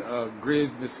suffering a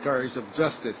grave miscarriage of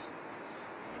justice.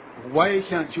 Why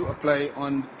can't you apply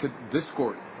to this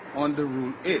court under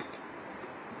Rule 8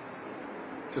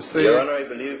 to say... Your Honor, I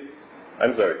believe...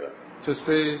 I'm sorry, sir. To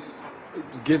say,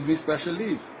 give me special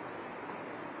leave.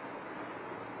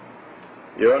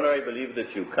 Your Honor, I believe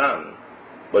that you can,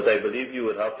 but I believe you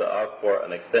would have to ask for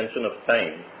an extension of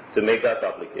time to make that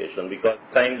application, because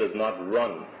time does not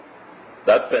run.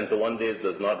 That 21 days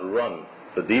does not run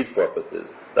for these purposes.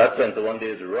 That 21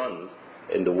 days runs,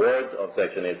 in the words of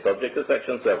Section 8, subject to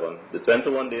Section 7, the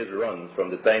 21 days runs from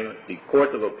the time the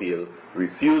Court of Appeal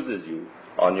refuses you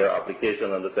on your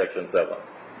application under Section 7.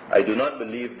 I do not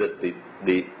believe that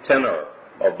the tenor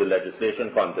of the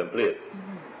legislation contemplates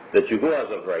that you go as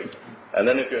of right, and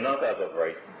then if you're not as of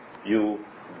right, you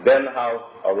then have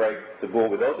a right to go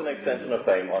without an extension of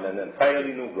time on an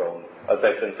entirely new ground, a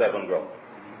Section 7 ground.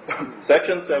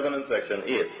 Section 7 and Section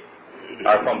 8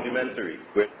 are complementary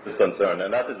where it is concerned,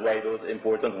 and that is why those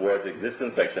important words exist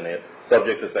in Section 8,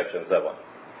 subject to Section 7.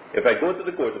 If I go to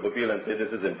the Court of Appeal and say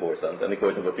this is important, and the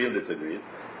Court of Appeal disagrees,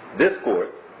 this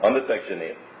court, under Section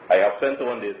 8, I have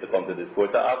 21 days to come to this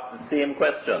court to ask the same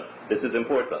question. This is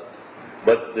important.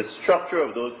 But the structure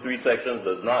of those three sections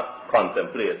does not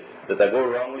contemplate that I go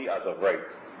wrongly as of right,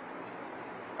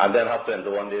 and then have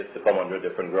 21 days to come under a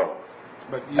different ground.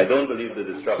 But I don't believe that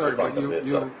the structure contemplates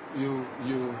that.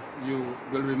 You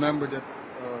will remember that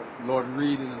Lord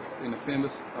Reed, in a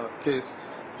famous case,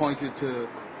 pointed to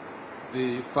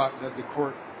the fact that the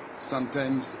court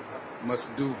sometimes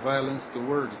must do violence to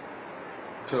words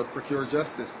to procure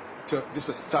justice. This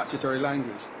is statutory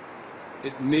language.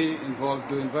 It may involve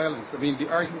doing violence. I mean,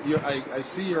 the argument. I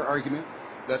see your argument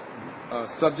that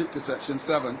subject to Section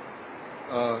 7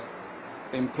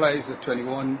 implies that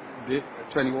 21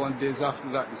 days after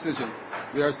that decision,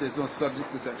 whereas there's no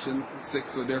subject to Section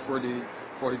 6, so therefore the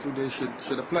 42 days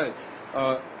should apply.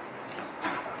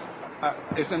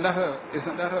 Isn't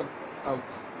that a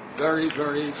very,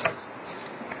 very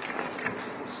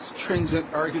stringent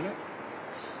argument?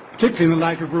 Particularly in the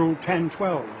light of Rule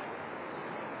 1012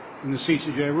 in the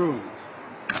CCJ rulings.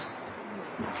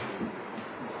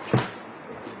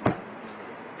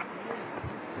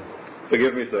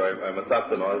 Forgive me, sir, I'm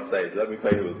attacked on all sides. Let me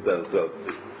find Rule 1012.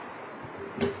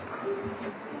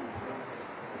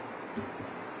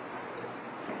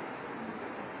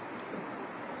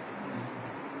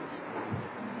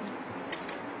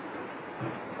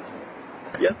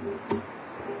 Yes.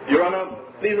 Your Honor,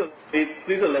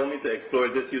 please allow me to explore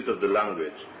this use of the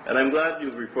language. And I'm glad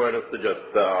you've referred us to just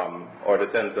Order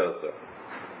 1012, sir.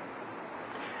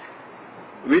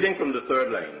 Reading from the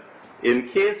third line. In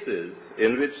cases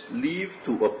in which leave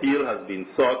to appeal has been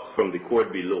sought from the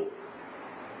court below,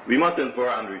 we must infer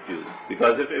and refuse,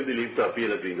 because if the leave to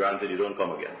appeal has been granted, you don't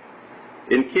come again.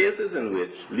 In cases in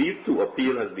which leave to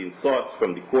appeal has been sought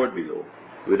from the court below,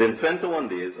 within 21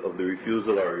 days of the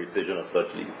refusal or rescission of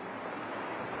such leave.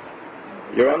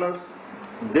 Your Honors,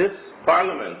 this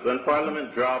Parliament, when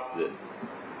Parliament drafts this,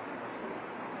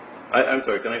 I'm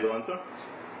sorry, can I go on, sir?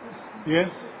 Yes.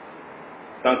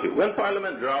 Thank you. When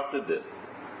Parliament drafted this,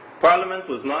 Parliament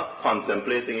was not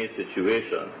contemplating a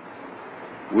situation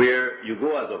where you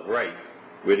go as of right,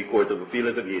 where the Court of Appeal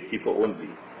is a gatekeeper only,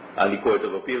 and the Court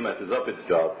of Appeal messes up its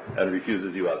job and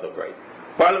refuses you as of right.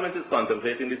 Parliament is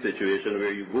contemplating the situation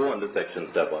where you go under Section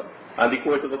 7, and the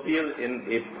Court of Appeal, in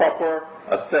a proper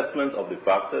assessment of the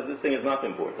facts, says this thing is not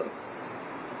important.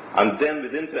 And then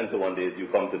within 21 days, you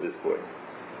come to this court.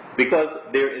 Because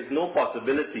there is no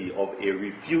possibility of a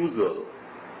refusal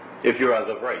if you're as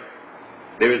of right.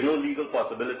 There is no legal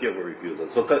possibility of a refusal.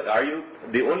 So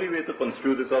the only way to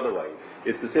construe this otherwise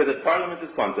is to say that Parliament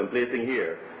is contemplating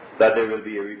here that there will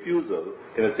be a refusal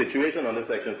in a situation under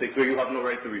Section 6 where you have no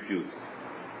right to refuse.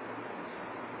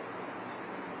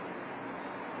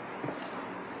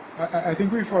 I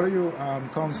think we follow you,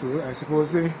 Counsel. I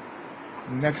suppose the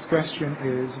next question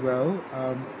is, well,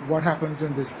 what happens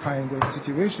in this kind of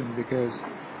situation? Because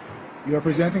you are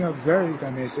presenting a very, if I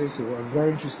may say so, a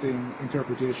very interesting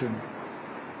interpretation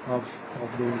of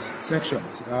those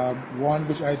sections. One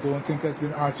which I don't think has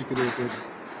been articulated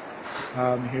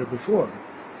here before.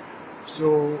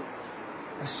 So,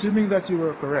 assuming that you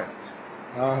were correct,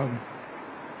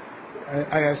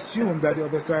 I assume that the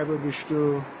other side would wish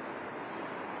to,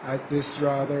 at this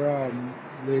rather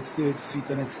late stage, seek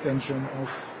an extension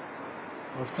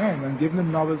of time. And given the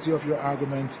novelty of your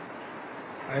argument,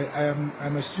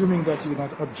 I'm assuming that you do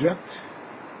not object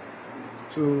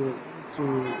to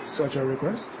such a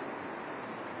request?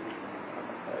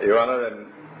 Your Honor,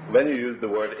 when you use the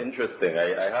word interesting,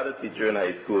 I had a teacher in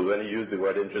high school, when he used the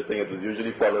word interesting, it was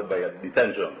usually followed by a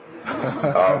detention.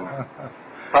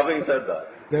 Having said that,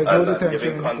 there's no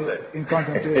detention in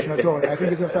contemplation at all. I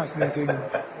think it's a fascinating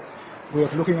way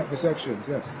of looking at the sections,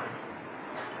 yes.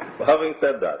 Having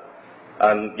said that,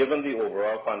 and given the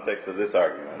overall context of this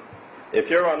argument, if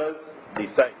Your Honors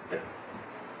decide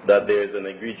that there is an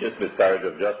egregious miscarriage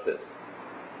of justice,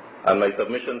 and my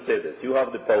submissions say this, you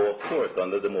have the power, of course,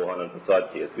 under the Mohan and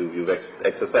Prasad case, you've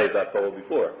exercised that power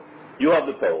before. You have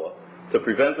the power to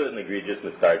prevent an egregious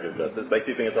miscarriage of justice by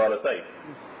keeping it all aside.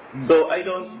 So I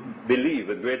don't believe,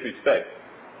 with great respect,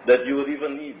 that you would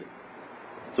even need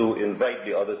to invite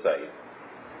the other side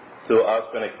to ask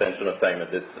for an extension of time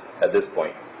at this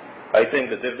point. I think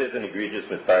that if there's an egregious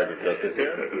miscarriage of justice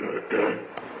here,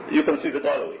 you can sweep it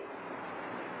all away.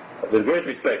 With great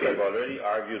respect, I've already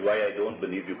argued why I don't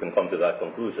believe you can come to that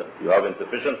conclusion. You have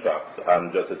insufficient facts,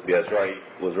 and Justice B.S. Roy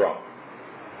was wrong.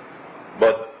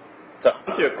 But to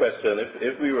answer your question,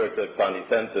 if we were to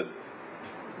condescend to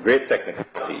great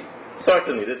technicality,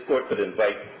 certainly this court could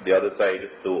invite the other side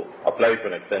to apply for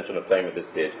an extension of time at this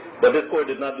stage. But this court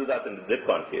did not do that in the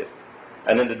Dipcon case.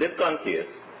 And in the Dipcon case,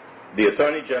 the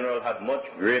Attorney General had much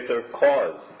greater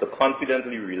cause to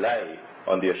confidently rely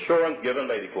on the assurance given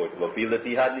by the Court of Appeal that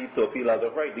he had leave to appeal as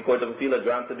of right. The Court of Appeal had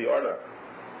granted the order.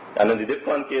 And in the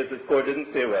Dipcon case, this court didn't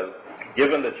say, well,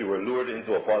 given that you were lured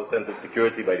into a false sense of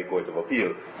security by the Court of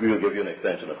Appeal, we will give you an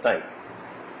extension of time.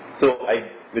 So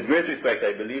with great respect,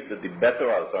 I believe that the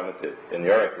better alternative in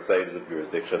your exercise of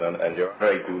jurisdiction, and your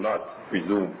I do not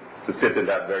presume to sit in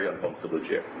that very uncomfortable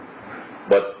chair,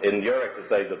 but in your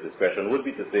exercise of discretion would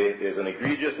be to say there's an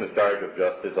egregious miscarriage of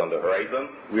justice on the horizon,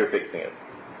 we're fixing it.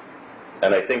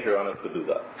 And I think Your Honor could do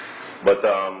that. But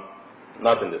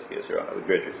not in this case, Your Honor, with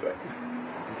great respect.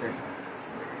 Okay.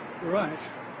 Right.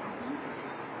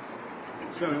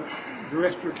 So, the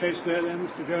rest of your case there then,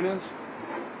 Mr. Jonas?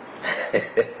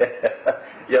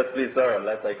 Yes, please, sir,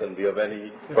 unless I can be of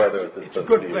any further assistance. It's a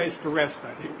good place to rest,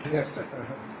 I think. Yes.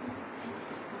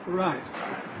 Right.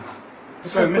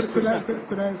 So,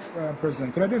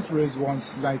 President, could I just raise one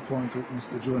slight point with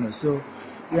Mr. Jonas? So,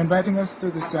 you're inviting us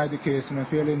to decide the case on a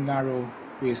fairly narrow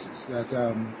basis,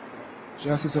 that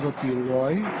Justice of Appeal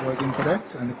Roy was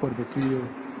incorrect, and the Court of Appeal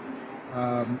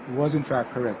was in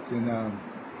fact correct in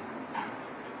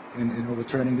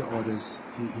overturning the orders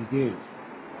he gave.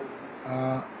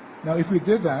 Now, if we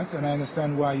did that, and I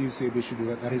understand why you say we should do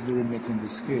that, that is the remit in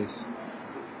this case,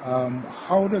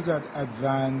 how does that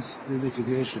advance the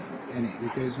litigation?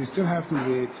 Because we still have to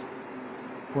wait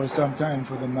for some time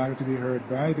for the matter to be heard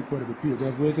by the Court of Appeal.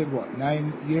 They've waited, what,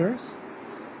 9 years?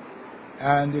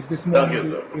 And if this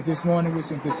morning we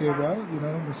simply say, well,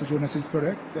 Mr. Jonas is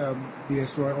correct,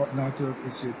 B.S. Roy ought not to have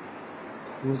issued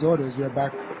those orders, we're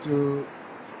back to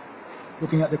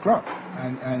looking at the clock.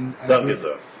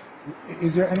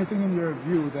 Is there anything in your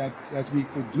view that we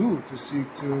could do to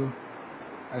seek to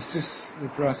assist the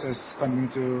process coming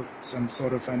to some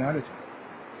sort of finality?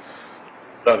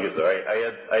 Thank you, sir.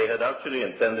 I had actually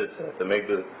intended, sir, to make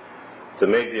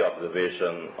the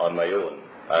observation on my own,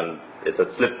 and it had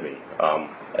slipped me. I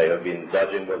have been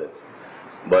dodging bullets.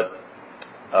 But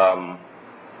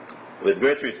with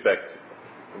great respect,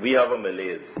 we have a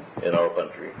malaise in our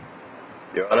country.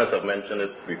 Your Honors have mentioned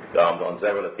it on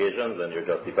several occasions, and you're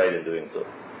justified in doing so.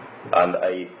 And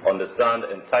I understand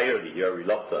entirely your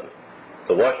reluctance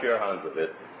to wash your hands of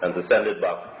it and to send it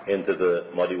back into the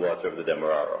muddy water of the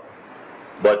Demerara.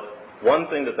 But one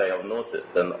thing that I have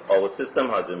noticed, and our system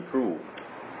has improved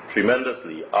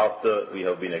tremendously after we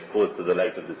have been exposed to the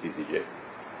light of the CCJ.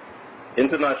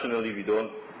 Internationally, we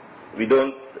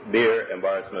don't bear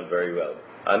embarrassment very well.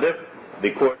 And if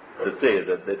the court to say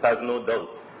that it has no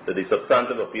doubt that the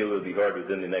substantive appeal will be heard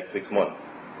within the next 6 months,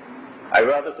 I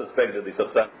rather suspect that the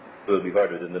substantive will be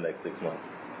heard within the next 6 months.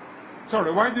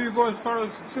 Sorry, why do you go as far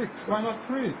as 6? Why not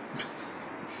 3?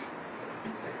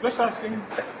 Just asking.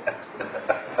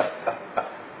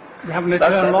 We have an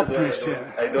eternal optimist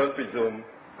here. I don't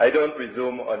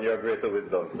presume on your greater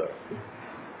wisdom, sir.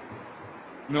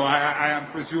 No, I am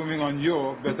presuming on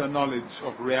your better knowledge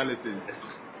of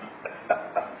realities.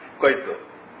 Quite so.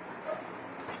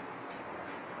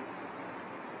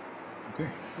 Okay.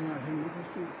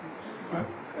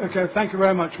 Okay, thank you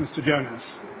very much, Mr.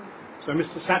 Jonas. So,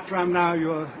 Mr. Satram, now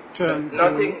your turn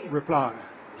to reply.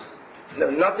 No,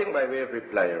 nothing by way of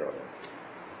reply, Your Honor.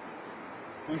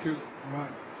 Thank you.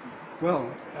 Right. Well,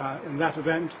 in that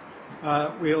event,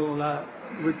 we'll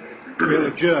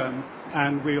adjourn,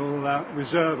 and we'll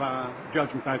reserve our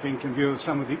judgment, I think, in view of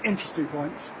some of the interesting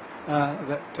points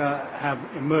that have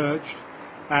emerged,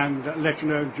 and let you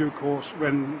know in due course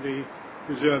when the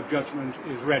reserved judgment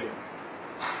is ready.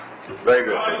 Very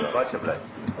good. Much obliged.